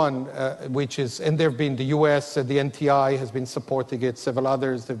second one, which is, and there have been the US, the NTI has been supporting it, several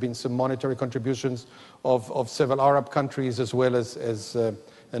others, there have been some monetary contributions of several Arab countries as well as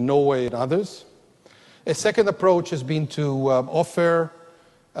Norway and others. A second approach has been to offer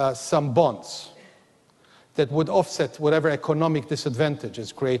some bonds that would offset whatever economic disadvantage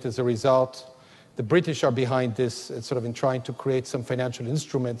is created as a result. The British are behind this, sort of in trying to create some financial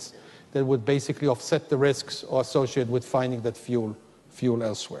instruments that would basically offset the risks associated with finding that fuel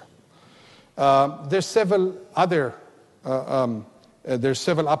elsewhere. There's several other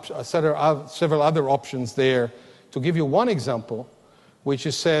several other options there. To give you one example, which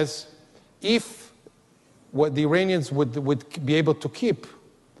says if what the Iranians would be able to keep,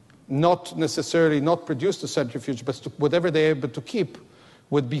 not necessarily not produce the centrifuge, but whatever they're able to keep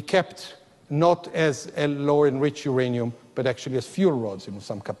would be kept not as a low enriched uranium, but actually as fuel rods in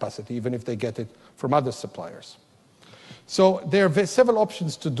some capacity, even if they get it from other suppliers. So there are several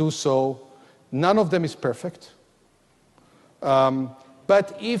options to do so. None of them is perfect.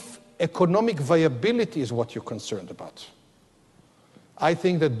 But if economic viability is what you're concerned about, I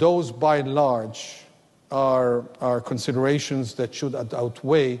think that those, by and large, are considerations that should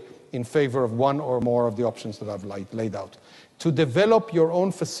outweigh in favor of one or more of the options that I've laid out. To develop your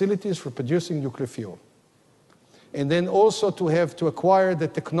own facilities for producing nuclear fuel. And then also to acquire the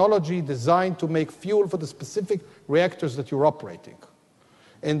technology designed to make fuel for the specific reactors that you're operating.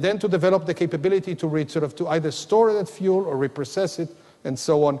 And then to develop the capability to either store that fuel or reprocess it and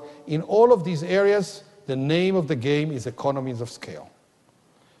so on. In all of these areas, the name of the game is economies of scale.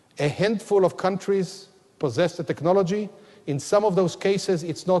 A handful of countries possess the technology. In some of those cases,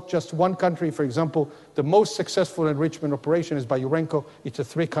 it's not just one country. For example, the most successful enrichment operation is by Urenco. It's a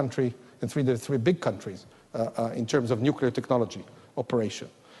three big countries in terms of nuclear technology operation.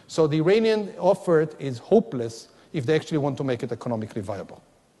 So the Iranian offer is hopeless if they actually want to make it economically viable.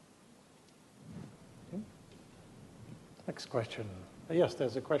 Next question. Yes,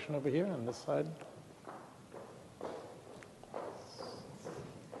 there's a question over here on this side.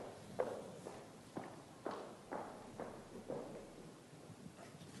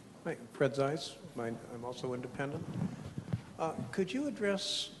 Hi, Fred Zeiss. I'm also independent. Could you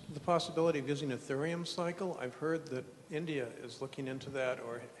address the possibility of using a thorium cycle? I've heard that India is looking into that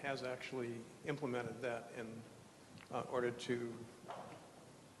or has actually implemented that in order to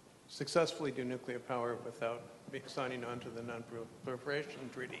successfully do nuclear power without signing on to the non-proliferation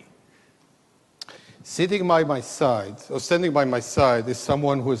treaty. Standing by my side is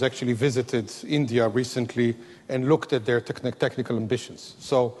someone who has actually visited India recently and looked at their technical ambitions.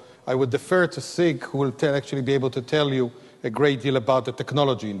 So I would defer to Sig, who will actually be able to tell you a great deal about the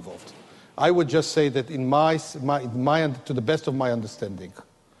technology involved. I would just say that to the best of my understanding,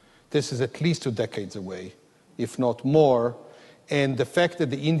 this is at least 2 decades away, if not more. And the fact that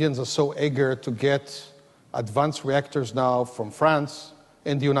the Indians are so eager to get advanced reactors now from France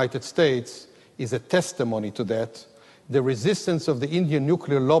and the United States is a testimony to that. The resistance of the Indian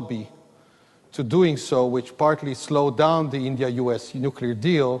nuclear lobby to doing so, which partly slowed down the India-US nuclear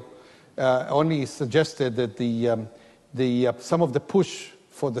deal, only suggested that some of the push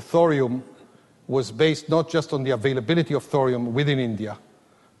for the thorium was based not just on the availability of thorium within India,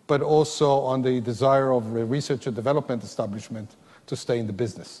 but also on the desire of the research and development establishment to stay in the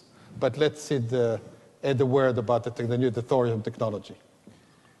business. But let's add a word about the thorium technology.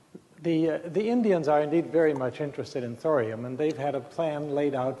 The Indians are indeed very much interested in thorium, and they've had a plan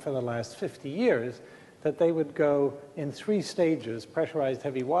laid out for the last 50 years that they would go in 3 stages: pressurized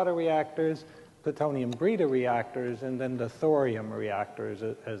heavy water reactors, plutonium breeder reactors, and then the thorium reactors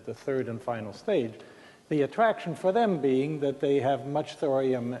as the 3rd and final stage. The attraction for them being that they have much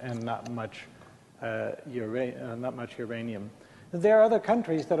thorium and not much uranium. There are other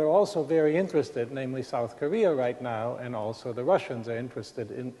countries that are also very interested, namely South Korea right now, and also the Russians are interested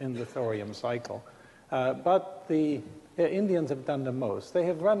in the thorium cycle. But the Indians have done the most. They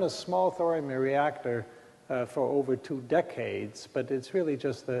have run a small thorium reactor for over 2 decades, but it's really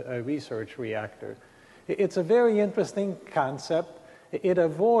just a research reactor. It's a very interesting concept. It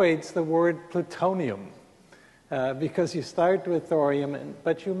avoids the word plutonium because you start with thorium,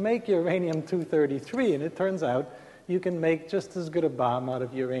 but you make uranium-233, and it turns out you can make just as good a bomb out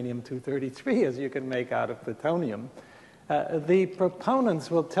of uranium-233 as you can make out of plutonium. The proponents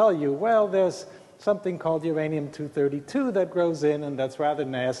will tell you, well, there's something called uranium-232 that grows in, and that's rather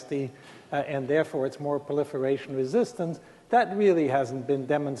nasty, and therefore it's more proliferation resistant. That really hasn't been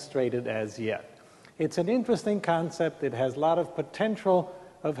demonstrated as yet. It's an interesting concept. It has a lot of potential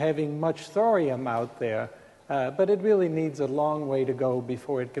of having much thorium out there, but it really needs a long way to go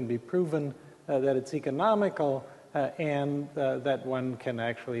before it can be proven that it's economical and that one can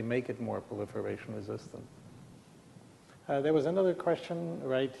actually make it more proliferation resistant. There was another question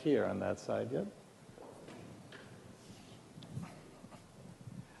right here on that side, yeah?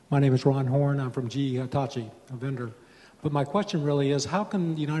 My name is Ron Horn. I'm from GE Hitachi, a vendor. But my question really is, how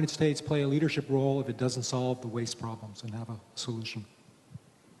can the United States play a leadership role if it doesn't solve the waste problems and have a solution?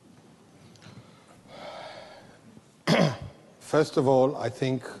 First of all, I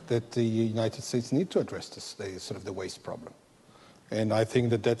think that the United States need to address the waste problem. And I think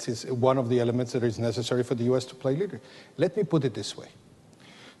that that is one of the elements that is necessary for the U.S. to play leader. Let me put it this way.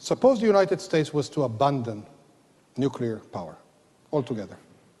 Suppose the United States was to abandon nuclear power altogether.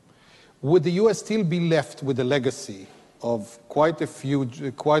 Would the U.S. still be left with a legacy of quite a few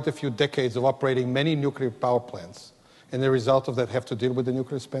decades of operating many nuclear power plants, and the result of that have to deal with the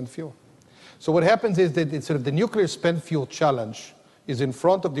nuclear spent fuel? So what happens is that the nuclear spent fuel challenge is in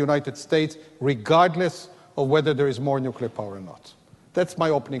front of the United States regardless of whether there is more nuclear power or not. That's my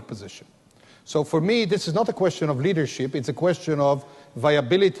opening position. So for me, this is not a question of leadership, it's a question of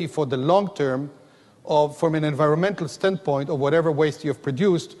viability for the long term from an environmental standpoint of whatever waste you have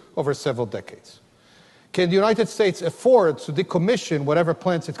produced over several decades. Can the United States afford to decommission whatever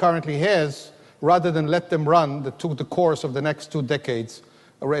plants it currently has rather than let them run the course of the next 2 decades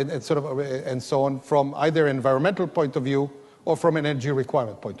and so on from either an environmental point of view or from an energy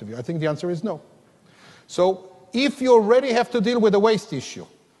requirement point of view? I think the answer is no. So if you already have to deal with a waste issue,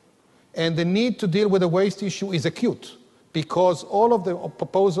 and the need to deal with a waste issue is acute, because all of the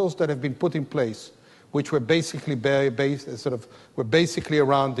proposals that have been put in place, which were basically were basically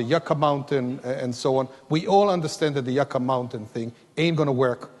around the Yucca Mountain and so on, we all understand that the Yucca Mountain thing ain't going to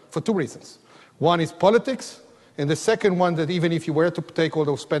work for 2 reasons. One is politics, and the second one that even if you were to take all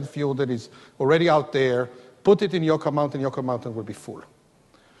those spent fuel that is already out there, put it in Yucca Mountain will be full.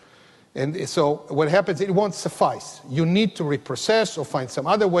 And so what happens, it won't suffice. You need to reprocess or find some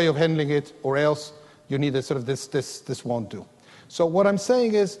other way of handling it, or else you need a this won't do. So what I'm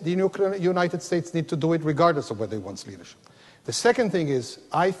saying is the United States need to do it regardless of whether it wants leadership. The second thing is,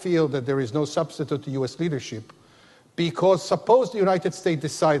 I feel that there is no substitute to U.S. leadership, because suppose the United States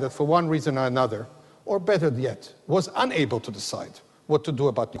decided for one reason or another, or better yet, was unable to decide what to do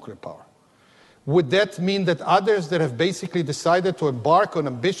about nuclear power. Would that mean that others that have basically decided to embark on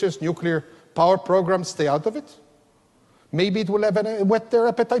ambitious nuclear power programs stay out of it? Maybe it will whet their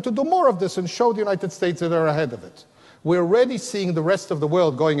appetite to do more of this and show the United States that they're ahead of it. We're already seeing the rest of the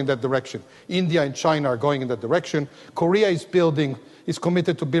world going in that direction. India and China are going in that direction. Korea is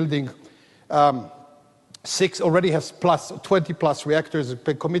committed to building 6, already has 20 plus reactors,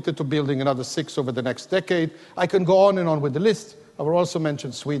 committed to building another 6 over the next decade. I can go on and on with the list. I will also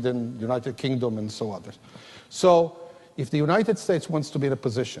mention Sweden, United Kingdom, and so others. So if the United States wants to be in a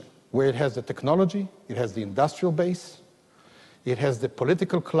position where it has the technology, it has the industrial base, it has the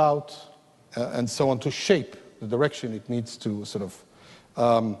political clout, and so on, to shape the direction it needs to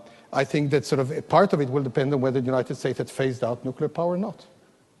I think that a part of it will depend on whether the United States had phased out nuclear power or not.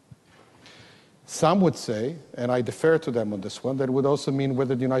 Some would say, and I defer to them on this one, that it would also mean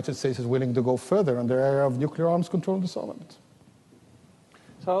whether the United States is willing to go further in the area of nuclear arms control and disarmament.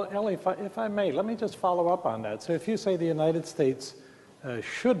 So, Ellie, if I may, let me just follow up on that. So if you say the United States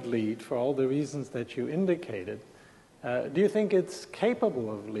should lead for all the reasons that you indicated, do you think it's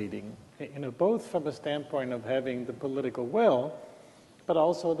capable of leading, both from a standpoint of having the political will, but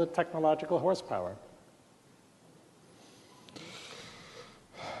also the technological horsepower?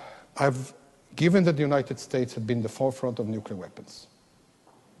 Given that the United States had been the forefront of nuclear weapons,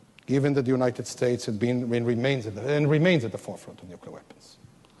 given that the United States had remains at the forefront of nuclear weapons,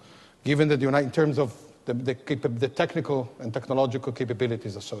 given that in terms of the technical and technological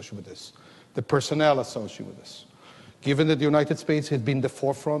capabilities associated with this, the personnel associated with this, given that the United States had been the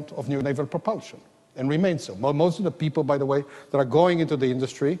forefront of new naval propulsion and remains so. Most of the people, by the way, that are going into the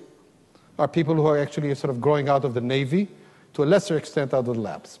industry are people who are actually growing out of the Navy, to a lesser extent out of the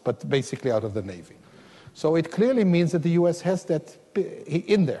labs, but basically out of the Navy. So it clearly means that the U.S. has that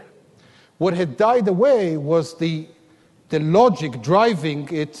in there. What had died away was the logic driving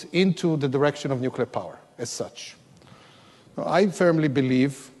it into the direction of nuclear power as such. Now, I firmly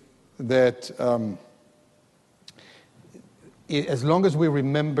believe that as long as we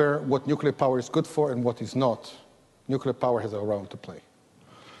remember what nuclear power is good for and what is not, nuclear power has a role to play.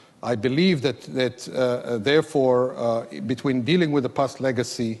 I believe that therefore, between dealing with the past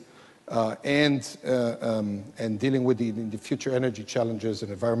legacy and dealing with the future energy challenges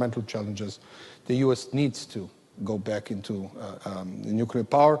and environmental challenges, the U.S. needs to go back into nuclear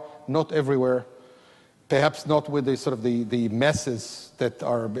power. Not everywhere, perhaps not with the sort of the masses that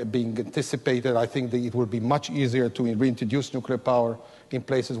are being anticipated. I think that it will be much easier to reintroduce nuclear power in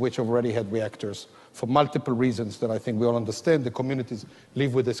places which already had reactors for multiple reasons that I think we all understand. The communities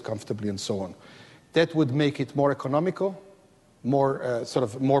live with this comfortably and so on. That would make it more economical, more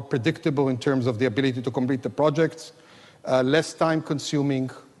more predictable in terms of the ability to complete the projects, less time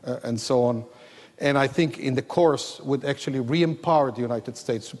consuming, and so on. And I think in the course would actually re-empower the United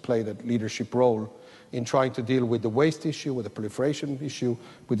States to play that leadership role in trying to deal with the waste issue, with the proliferation issue,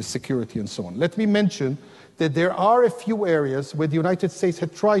 with the security and so on. Let me mention that there are a few areas where the United States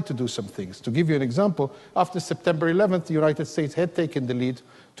had tried to do some things. To give you an example, after September 11th, the United States had taken the lead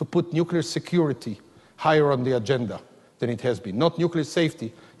to put nuclear security higher on the agenda than it has been. Not nuclear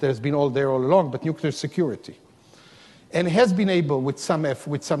safety, that has been all there all along, but nuclear security. And has been able, with some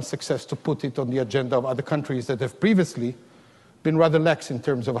success, to put it on the agenda of other countries that have previously been rather lax in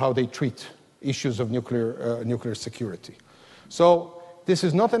terms of how they treat issues of nuclear security. So this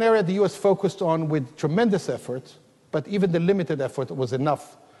is not an area the U.S. focused on with tremendous effort, but even the limited effort was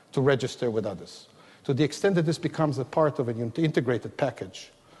enough to register with others. To the extent that this becomes a part of an integrated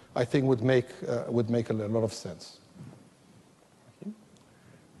package, I think would make a lot of sense.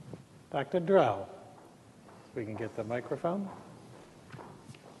 Dr. Drell, if we can get the microphone.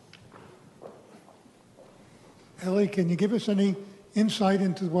 Eli, can you give us any insight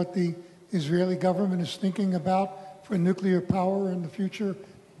into what the Israeli government is thinking about for nuclear power in the future,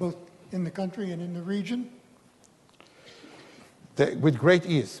 both in the country and in the region? With great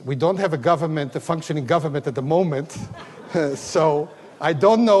ease. We don't have a functioning government at the moment, so I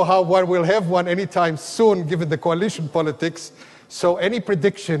don't know what we'll have one anytime soon, given the coalition politics. So any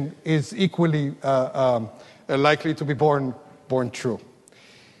prediction is equally likely to be born true.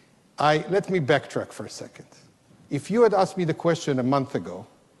 Let me backtrack for a second. If you had asked me the question a month ago,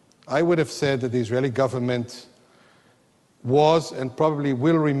 I would have said that the Israeli government was and probably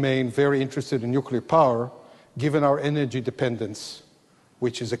will remain very interested in nuclear power, given our energy dependence,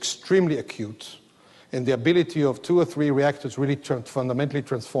 which is extremely acute, and the ability of 2 or 3 reactors really fundamentally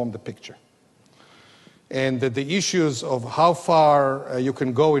transform the picture. And that the issues of how far you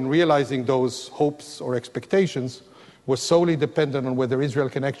can go in realizing those hopes or expectations was solely dependent on whether Israel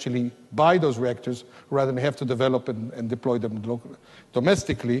can actually buy those reactors rather than have to develop and deploy them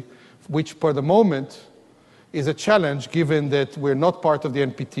domestically, which for the moment is a challenge given that we're not part of the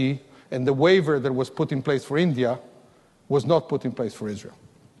NPT and the waiver that was put in place for India was not put in place for Israel.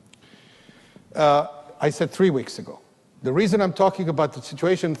 I said 3 weeks ago. The reason I'm talking about the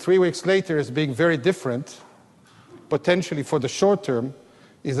situation 3 weeks later as being very different, potentially for the short term,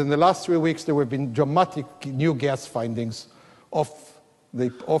 is in the last 3 weeks there have been dramatic new gas findings off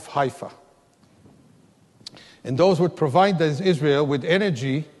Haifa. And those would provide Israel with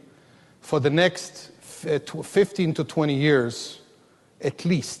energy for the next 15 to 20 years at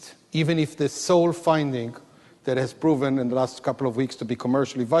least, even if the sole finding that has proven in the last couple of weeks to be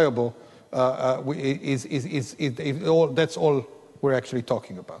commercially viable that's all we're actually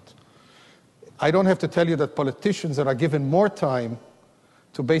talking about. I don't have to tell you that politicians that are given more time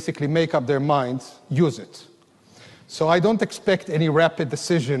to basically make up their minds use it. So I don't expect any rapid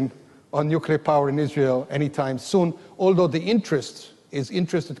decision on nuclear power in Israel anytime soon, although the interest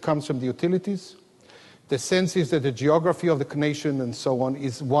that comes from the utilities. The sense is that the geography of the nation and so on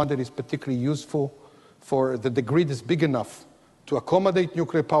is one that is particularly useful for the grid is big enough to accommodate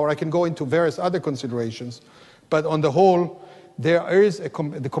nuclear power. I can go into various other considerations, but on the whole, there is the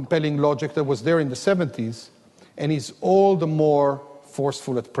compelling logic that was there in the 70s and is all the more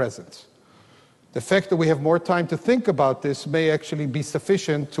forceful at present. The fact that we have more time to think about this may actually be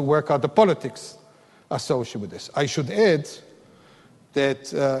sufficient to work out the politics associated with this. I should add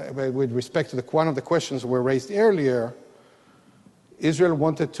that with respect to one of the questions were raised earlier, Israel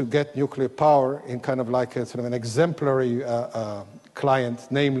wanted to get nuclear power in kind of like a sort of an exemplary client,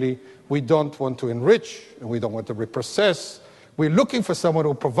 namely, we don't want to enrich and we don't want to reprocess. We're looking for someone who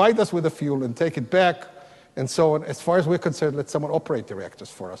will provide us with the fuel and take it back and so on. As far as we're concerned, let someone operate the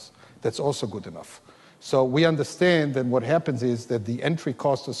reactors for us. That's also good enough. So we understand that what happens is that the entry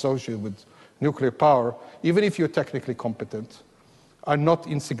costs associated with nuclear power, even if you're technically competent, are not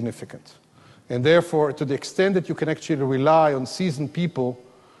insignificant. And therefore, to the extent that you can actually rely on seasoned people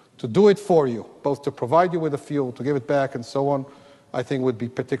to do it for you, both to provide you with the fuel, to give it back, and so on, I think would be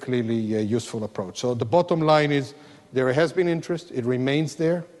particularly a useful approach. So the bottom line is there has been interest. It remains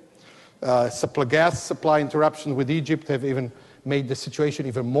there. Gas supply interruptions with Egypt have even made the situation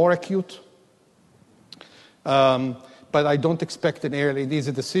even more acute. But I don't expect an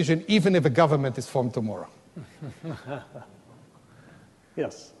easy decision, even if a government is formed tomorrow.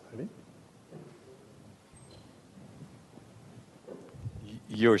 Yes, ready?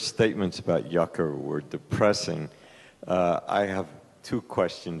 Your statements about yucca were depressing. I have two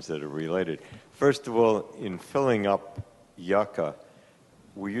questions that are related. First of all, in filling up yucca,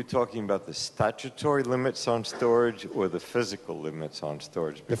 were you talking about the statutory limits on storage or the physical limits on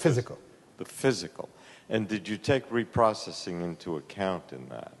storage? The physical. The physical. And did you take reprocessing into account in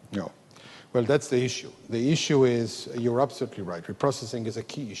that? No. Well, that's the issue. The issue is, you're absolutely right, reprocessing is a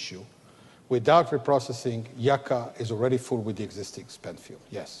key issue. Without reprocessing, yucca is already full with the existing spent fuel,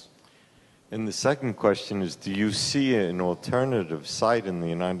 yes. And the second question is, do you see an alternative site in the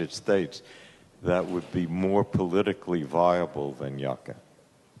United States that would be more politically viable than yucca?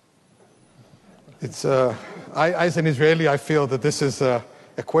 It's, as an Israeli, I feel that this is a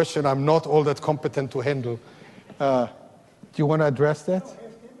question I'm not all that competent to handle. Do you want to address that?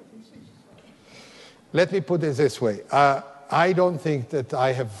 Let me put it this way. I don't think that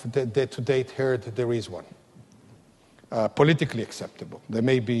I have to date heard there is one. Politically acceptable. There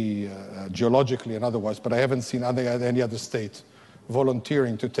may be geologically and otherwise, but I haven't seen any other state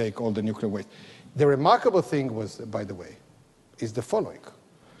volunteering to take all the nuclear waste. The remarkable thing was, by the way, is the following.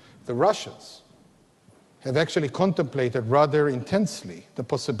 The Russians have actually contemplated rather intensely the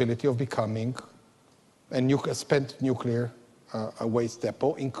possibility of becoming a spent nuclear waste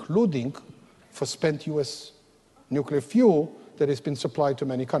depot, including for spent U.S. nuclear fuel that has been supplied to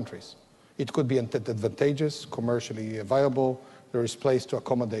many countries. It could be advantageous, commercially viable, there is place to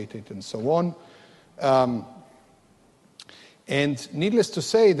accommodate it, and so on. And needless to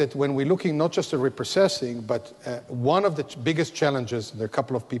say that when we're looking not just at reprocessing, but one of the biggest challenges, there are a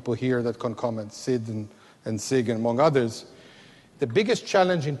couple of people here that can comment, Sid and Sig, and among others, the biggest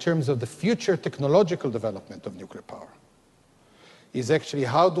challenge in terms of the future technological development of nuclear power is actually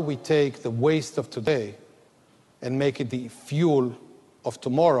how do we take the waste of today and make it the fuel of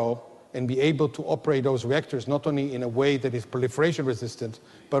tomorrow and be able to operate those reactors not only in a way that is proliferation resistant,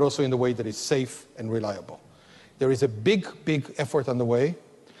 but also in a way that is safe and reliable. There is a big, big effort underway.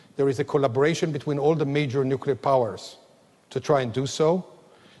 There is a collaboration between all the major nuclear powers to try and do so.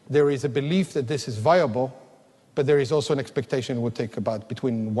 There is a belief that this is viable, but there is also an expectation it will take about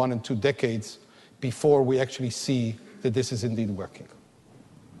between 1 and 2 decades before we actually see that this is indeed working.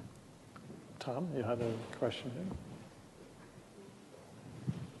 Tom, you had a question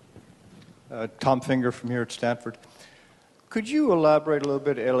here? Tom Finger from here at Stanford. Could you elaborate a little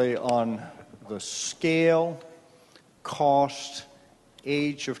bit, Eli, on the scale, cost,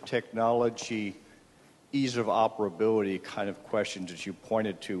 age of technology, ease of operability kind of questions that you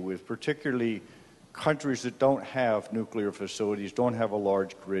pointed to, with particularly countries that don't have nuclear facilities, don't have a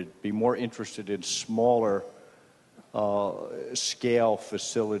large grid, be more interested in smaller scale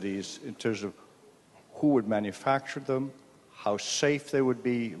facilities in terms of who would manufacture them, how safe they would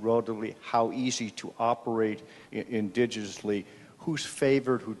be relatively, how easy to operate indigenously, who's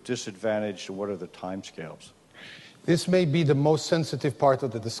favored, who's disadvantaged, and what are the timescales? This may be the most sensitive part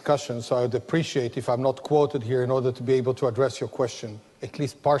of the discussion, so I would appreciate if I'm not quoted here in order to be able to address your question, at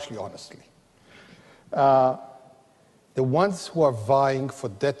least partially honestly. The ones who are vying for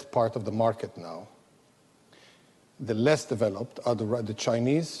that part of the market now, the less developed are the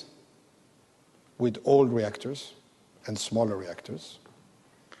Chinese with old reactors and smaller reactors,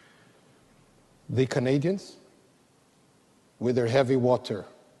 the Canadians with their heavy water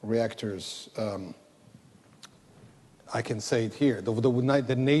reactors. I can say it here,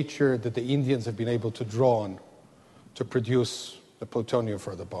 the nature that the Indians have been able to draw on to produce the plutonium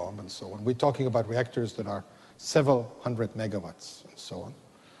for the bomb and so on. We're talking about reactors that are several hundred megawatts and so on.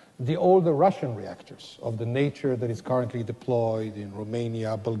 The older Russian reactors of the nature that is currently deployed in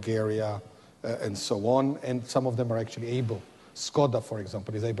Romania, Bulgaria, and so on, and some of them are actually able, Skoda, for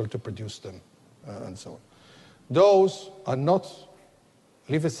example, is able to produce them, and so on. Those are not,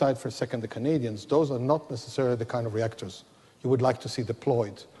 leave aside for a second the Canadians, those are not necessarily the kind of reactors you would like to see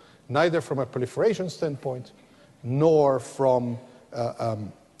deployed, neither from a proliferation standpoint, nor from a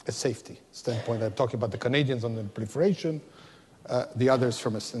safety standpoint. I'm talking about the Canadians on the proliferation, the others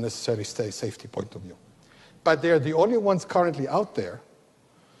from a necessarily safety point of view. but they're the only ones currently out there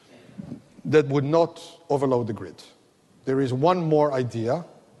that would not overload the grid. There is one more idea.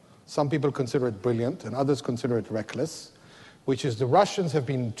 Some people consider it brilliant, and others consider it reckless, which is the Russians have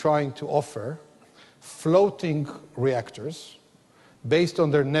been trying to offer floating reactors based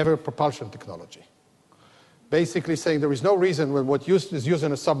on their never propulsion technology. Basically saying there is no reason when what is used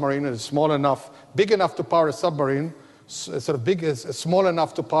in a submarine is small enough, big enough to power a submarine, sort of big as small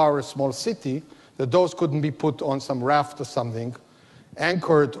enough to power a small city, that those couldn't be put on some raft or something,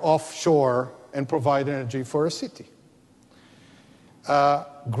 anchored offshore and provide energy for a city.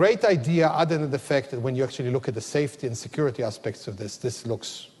 Great idea, other than the fact that when you actually look at the safety and security aspects of this, this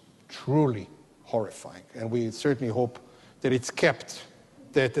looks truly horrifying. And we certainly hope that it's kept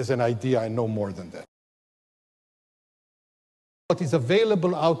that as an idea and no more than that. What is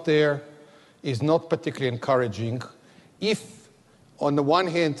available out there is not particularly encouraging if, on the one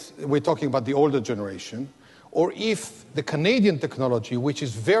hand, we're talking about the older generation, or if the Canadian technology, which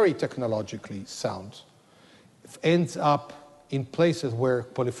is very technologically sound, ends up in places where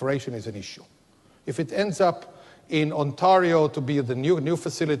proliferation is an issue. If it ends up in Ontario to be the new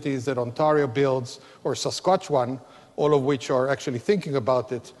facilities that Ontario builds, or Saskatchewan, all of which are actually thinking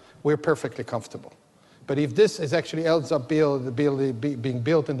about it, we're perfectly comfortable. But if this is actually ends up being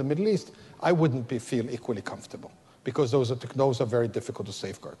built in the Middle East, I wouldn't feel equally comfortable, because those are very difficult to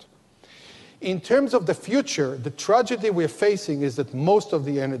safeguard. In terms of the future, the tragedy we're facing is that most of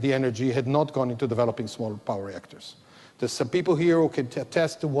the energy had not gone into developing small power reactors. There's some people here who can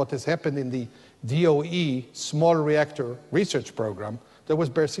attest to what has happened in the DOE small reactor research program that was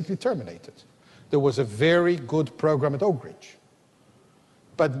basically terminated. There was a very good program at Oak Ridge.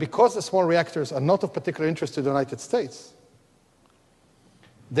 But because the small reactors are not of particular interest to the United States,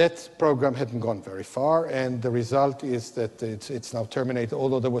 that program hadn't gone very far, and the result is that it's now terminated,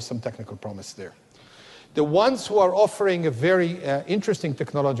 although there was some technical promise there. The ones who are offering a very interesting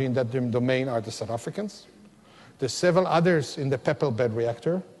technology in that domain are the South Africans. There's several others in the pebble bed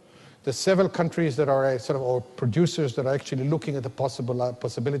reactor. There's several countries that are or producers that are actually looking at the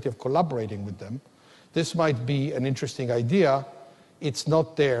possibility of collaborating with them. This might be an interesting idea. It's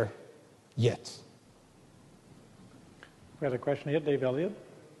not there yet. We had a question here, Dave Elliott.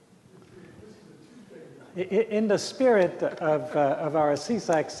 In the spirit of our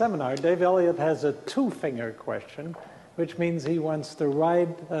CSAC seminar, Dave Elliott has a two-finger question, which means he wants to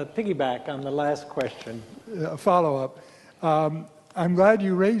piggyback on the last question. A follow-up. I'm glad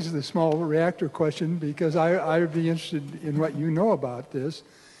you raised the small reactor question, because I would be interested in what you know about this.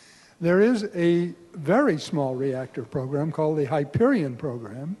 There is a very small reactor program called the Hyperion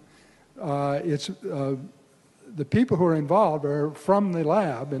program. The people who are involved are from the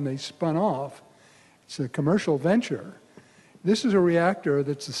lab, and they spun off. It's a commercial venture. This is a reactor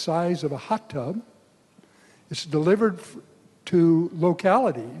that's the size of a hot tub. It's delivered to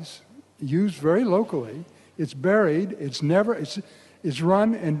localities, used very locally. It's buried. It's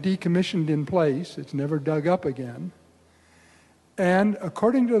run and decommissioned in place. It's never dug up again. And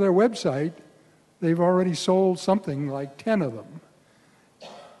according to their website, they've already sold something like 10 of them.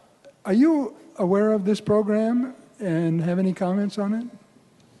 Are you aware of this program and have any comments on it?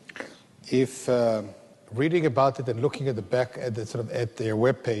 If reading about it and looking at the back at their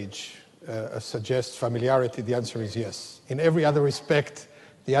webpage suggests familiarity, the answer is yes. In every other respect,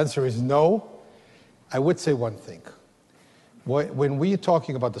 the answer is no. I would say one thing. When we're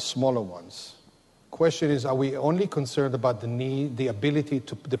talking about the smaller ones, question is, are we only concerned about the ability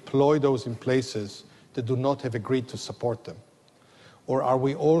to deploy those in places that do not have agreed to support them? Or are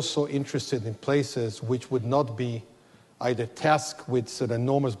we also interested in places which would not be either tasked with an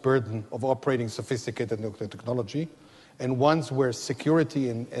enormous burden of operating sophisticated nuclear technology, and ones where security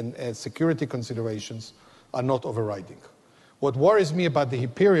and security considerations are not overriding? What worries me about the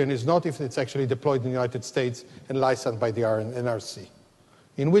Hyperion is not if it's actually deployed in the United States and licensed by the NRC,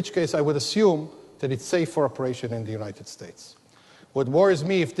 in which case I would assume that it's safe for operation in the United States. What worries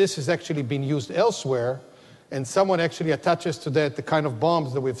me, if this is actually being used elsewhere and someone actually attaches to that the kind of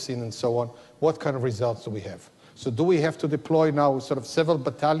bombs that we've seen and so on, what kind of results do we have? So do we have to deploy now several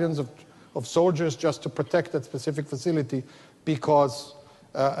battalions of soldiers just to protect that specific facility, because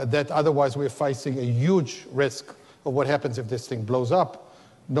that otherwise we're facing a huge risk of what happens if this thing blows up,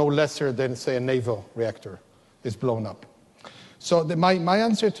 no lesser than, say, a naval reactor is blown up. So my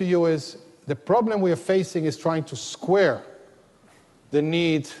answer to you is, the problem we are facing is trying to square the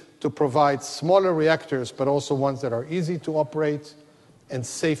need to provide smaller reactors, but also ones that are easy to operate and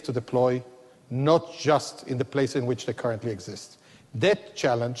safe to deploy, not just in the place in which they currently exist. That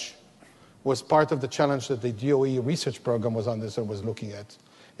challenge was part of the challenge that the DOE research program was looking at.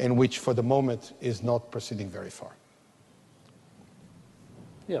 and which for the moment is not proceeding very far.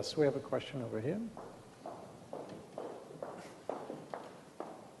 Yes, we have a question over here.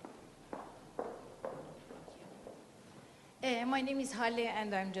 My name is Halle,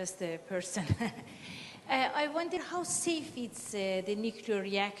 and I'm just a person. I wonder how safe is the nuclear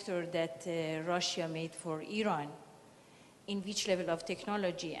reactor that Russia made for Iran, in which level of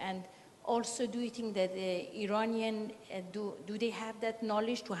technology? And also, do you think that the Iranian, do they have that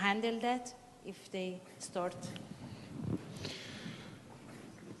knowledge to handle that if they start?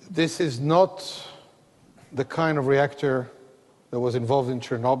 This is not the kind of reactor that was involved in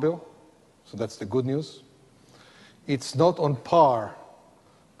Chernobyl, so that's the good news. It's not on par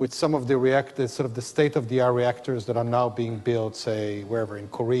with some of the reactors, sort of the state-of-the-art reactors that are now being built, say, wherever, in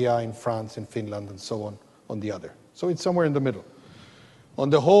Korea, in France, in Finland, and so on the other. So it's somewhere in the middle.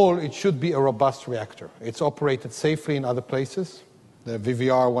 On the whole, it should be a robust reactor. It's operated safely in other places, the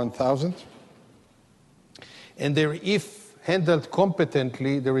VVR 1000. And there, if handled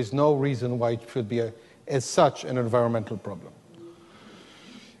competently, there is no reason why it should be, as such, an environmental problem.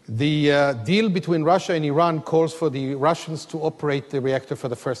 The deal between Russia and Iran calls for the Russians to operate the reactor for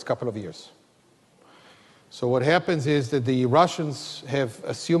the first couple of years. So what happens is that the Russians have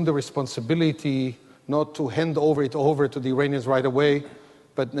assumed the responsibility not to hand it over to the Iranians right away,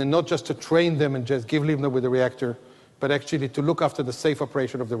 but not just to train them and just leave them with the reactor, but actually to look after the safe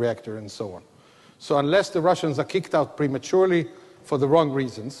operation of the reactor and so on. So unless the Russians are kicked out prematurely for the wrong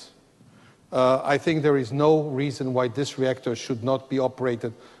reasons, I think there is no reason why this reactor should not be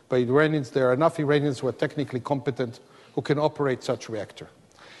operated by Iranians. There are enough Iranians who are technically competent who can operate such a reactor.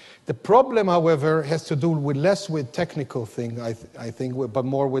 The problem, however, has to do less with technical thing, I think, but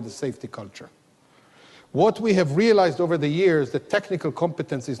more with the safety culture. What we have realized over the years, that technical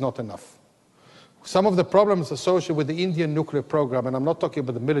competence is not enough. Some of the problems associated with the Indian nuclear program, and I'm not talking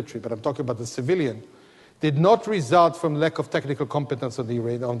about the military, but I'm talking about the civilian, did not result from lack of technical competence on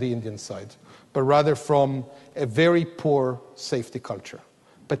the Indian side, but rather from a very poor safety culture,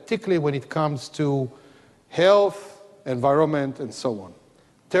 particularly when it comes to health, environment, and so on.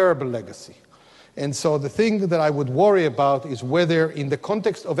 Terrible legacy. And so the thing that I would worry about is whether, in the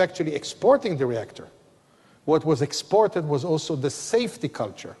context of actually exporting the reactor, what was exported was also the safety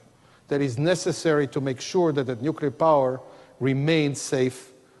culture that is necessary to make sure that the nuclear power remains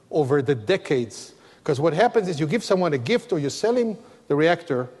safe over the decades. Because what happens is you give someone a gift or you sell him the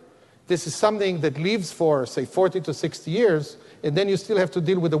reactor, this is something that lives for, say, 40 to 60 years, and then you still have to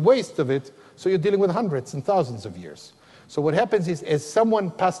deal with the waste of it, so you're dealing with hundreds and thousands of years. So what happens is, as someone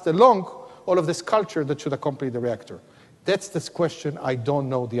passed along all of this culture that should accompany the reactor, that's this question I don't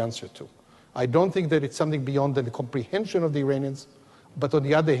know the answer to. I don't think that it's something beyond the comprehension of the Iranians, but on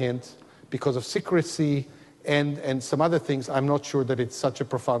the other hand, because of secrecy and some other things, I'm not sure that it's such a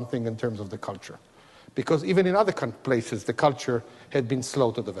profound thing in terms of the culture. Because even in other places, the culture had been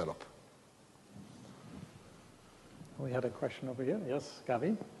slow to develop. We had a question over here. Yes,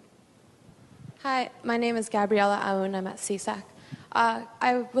 Gabi? Hi, my name is Gabriella Aoun. I'm at CSAC.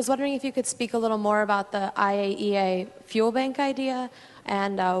 I was wondering if you could speak a little more about the IAEA fuel bank idea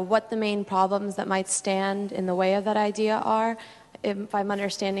and what the main problems that might stand in the way of that idea are. If I'm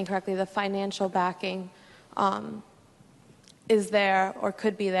understanding correctly, the financial backing is there or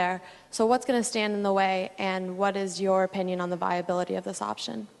could be there. So what's going to stand in the way, and what is your opinion on the viability of this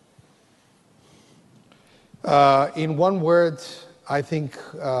option? In one word, I think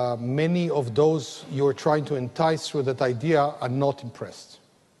many of those you're trying to entice through that idea are not impressed.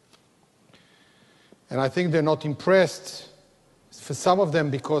 And I think they're not impressed, for some of them,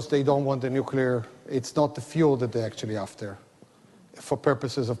 because they don't want the nuclear. It's not the fuel that they're actually after for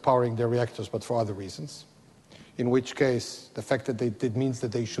purposes of powering their reactors, but for other reasons. In which case, the fact that it means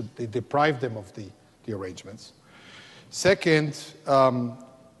that they deprive them of the arrangements. Second,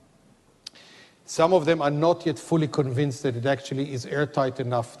 some of them are not yet fully convinced that it actually is airtight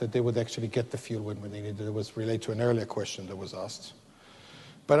enough that they would actually get the fuel when they need it. It was related to an earlier question that was asked.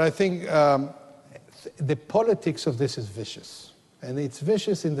 But I think the politics of this is vicious. And it's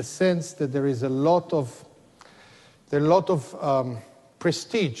vicious in the sense that there is a lot of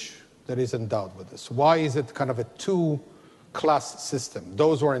prestige that is endowed with this. Why is it kind of a two-class system?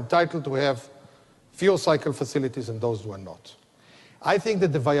 Those who are entitled to have fuel cycle facilities and those who are not. I think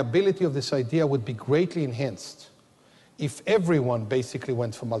that the viability of this idea would be greatly enhanced if everyone basically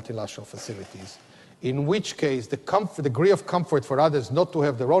went for multilateral facilities, in which case the degree of comfort for others not to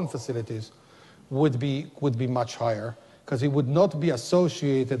have their own facilities would be much higher, because it would not be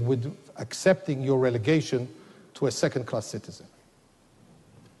associated with accepting your relegation to a second-class citizen.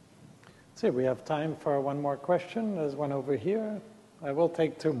 Let's see, we have time for one more question. There's one over here. I will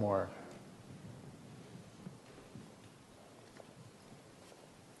take two more.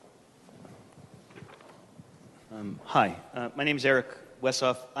 Hi, my name is Eric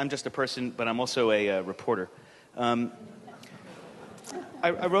Wessoff. I'm just a person, but I'm also a reporter. I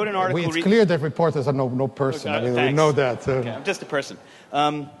wrote an article. It's clear that reporters are no person. I mean, we know that. Okay, I'm just a person.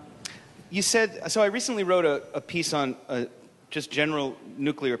 You said, so I recently wrote a piece on just general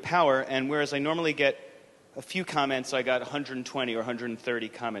nuclear power, and whereas I normally get a few comments, I got 120 or 130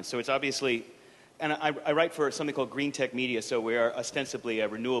 comments. So it's obviously, and I write for something called Green Tech Media, so we are ostensibly a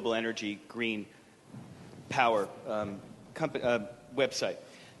renewable energy green power website.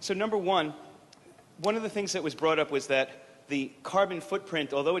 So number one of the things that was brought up was that the carbon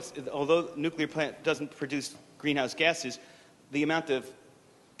footprint, although nuclear plant doesn't produce greenhouse gases, the amount of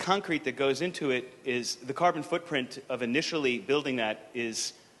concrete that goes into it is, the carbon footprint of initially building that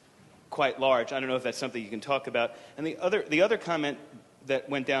is quite large. I don't know if that's something you can talk about. And the other comment that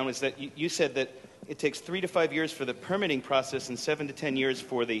went down was that you said that it takes 3 to 5 years for the permitting process and 7 to 10 years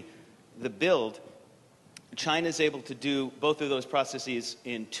for the build. China is able to do both of those processes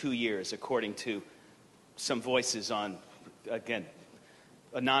in 2 years, according to some voices on, again,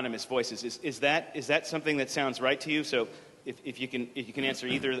 anonymous voices. Is that something that sounds right to you? So if you can answer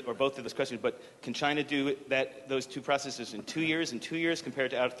either or both of those questions, but can China do those two processes in 2 years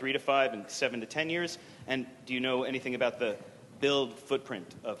compared to out of 3 to 5 and 7 to 10 years? And do you know anything about the build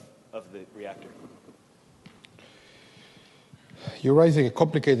footprint of the reactor? You're raising a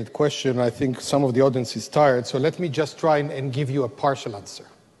complicated question. I think some of the audience is tired, so let me just try and give you a partial answer,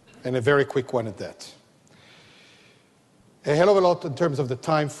 and a very quick one at that. A hell of a lot in terms of the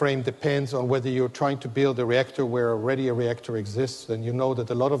time frame depends on whether you're trying to build a reactor where already a reactor exists, and you know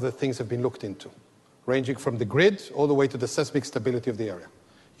that a lot of the things have been looked into, ranging from the grid all the way to the seismic stability of the area.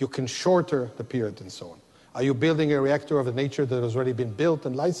 You can shorter the period and so on. Are you building a reactor of a nature that has already been built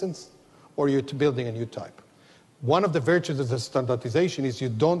and licensed, or are you building a new type? One of the virtues of the standardization is you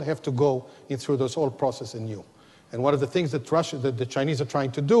don't have to go through those whole process anew. And one of the things that the Chinese are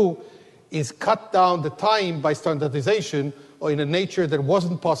trying to do is cut down the time by standardization or in a nature that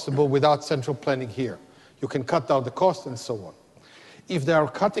wasn't possible without central planning here. You can cut down the cost and so on. If they are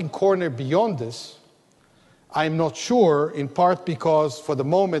cutting corner beyond this, I'm not sure, in part because for the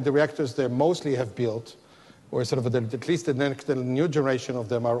moment the reactors they mostly have built, or sort of at least the new generation of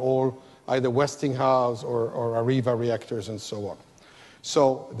them are all either Westinghouse or Areva reactors and so on.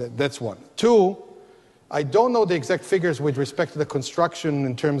 So that's one. Two, I don't know the exact figures with respect to the construction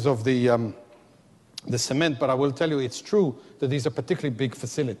in terms of the cement, but I will tell you it's true that these are particularly big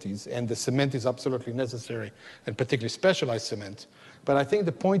facilities, and the cement is absolutely necessary, and particularly specialized cement. But I think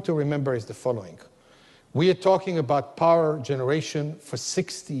the point to remember is the following. We are talking about power generation for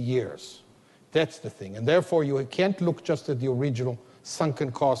 60 years. That's the thing. And therefore, you can't look just at the original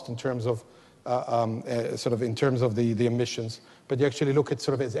sunken cost in terms of in terms of the emissions, but you actually look at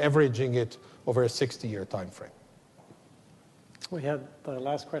sort of as averaging it over a 60-year time frame. We had the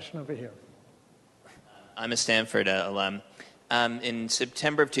last question over here. I'm a Stanford alum. In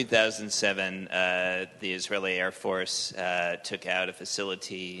September of 2007, the Israeli Air Force took out a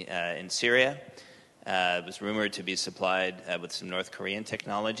facility in Syria. It was rumored to be supplied with some North Korean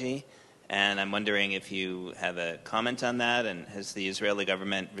technology. And I'm wondering if you have a comment on that, and has the Israeli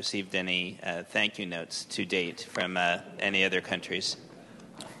government received any thank you notes to date from any other countries?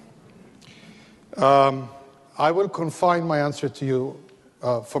 I will confine my answer to you,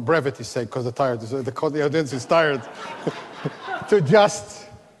 for brevity's sake, because the audience is tired, to just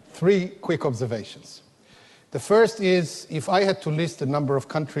 3 quick observations. The first is, if I had to list a number of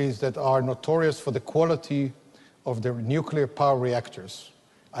countries that are notorious for the quality of their nuclear power reactors,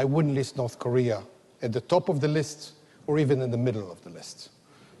 I wouldn't list North Korea at the top of the list or even in the middle of the list.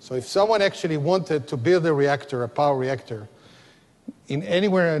 So if someone actually wanted to build a reactor, a power reactor, in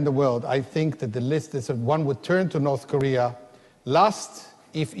anywhere in the world, I think that the list is that one would turn to North Korea last,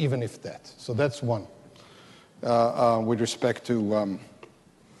 even if that. So that's one. With respect to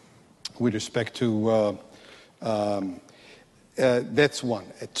that's one.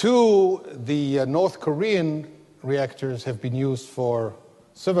 Two, the North Korean reactors have been used for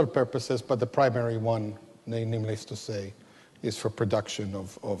several purposes, but the primary one, needless to say, is for production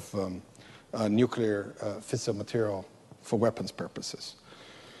of nuclear fissile material for weapons purposes.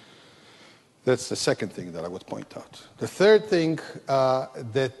 That's the second thing that I would point out. The third thing,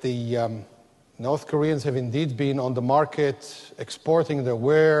 that the North Koreans have indeed been on the market exporting their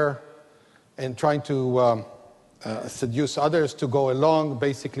ware and trying to seduce others to go along,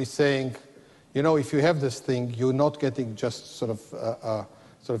 basically saying, you know, if you have this thing, you're not getting just sort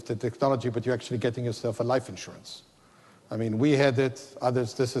of the technology, but you're actually getting yourself a life insurance. I mean, we had it,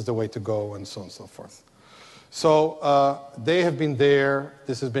 others, this is the way to go, and so on and so forth. So they have been there.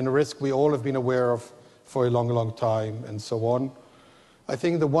 This has been a risk we all have been aware of for a long, long time, and so on. I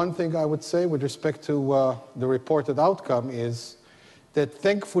think the one thing I would say with respect to the reported outcome is that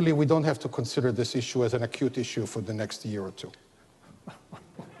thankfully we don't have to consider this issue as an acute issue for the next year or two.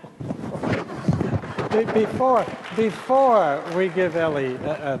 Before we give Ellie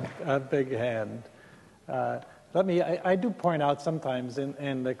a big hand, I do point out sometimes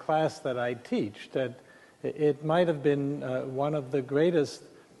in the class that I teach that it might have been one of the greatest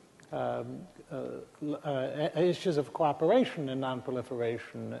issues of cooperation in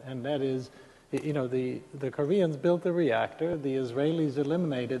nonproliferation, and that is, you know, the Koreans built the reactor, the Israelis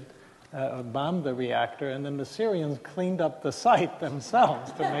eliminated, bombed the reactor, and then the Syrians cleaned up the site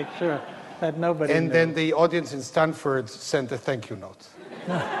themselves to make sure that nobody And knew. then the audience in Stanford sent a thank you note.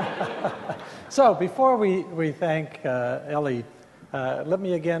 So before we thank Ellie, let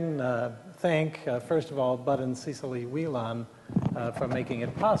me again thank, first of all, Bud and Cecily Whelan for making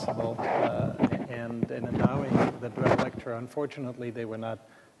it possible and in endowing the Drell Lecture. Unfortunately, they were not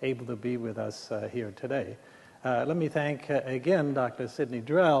able to be with us here today. Let me thank again Dr. Sidney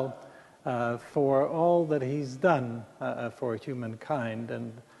Drell for all that he's done for humankind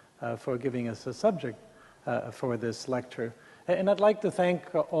and for giving us a subject for this lecture. And I'd like to thank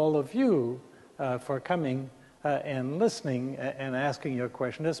all of you for coming and listening and asking your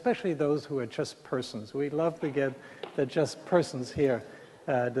questions, especially those who are just persons. We love to get the just persons here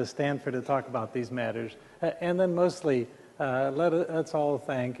to Stanford to talk about these matters. And then mostly, let's all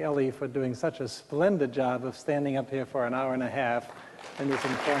thank Ellie for doing such a splendid job of standing up here for an hour and a half in this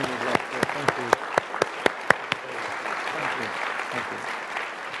informative lecture. Thank you.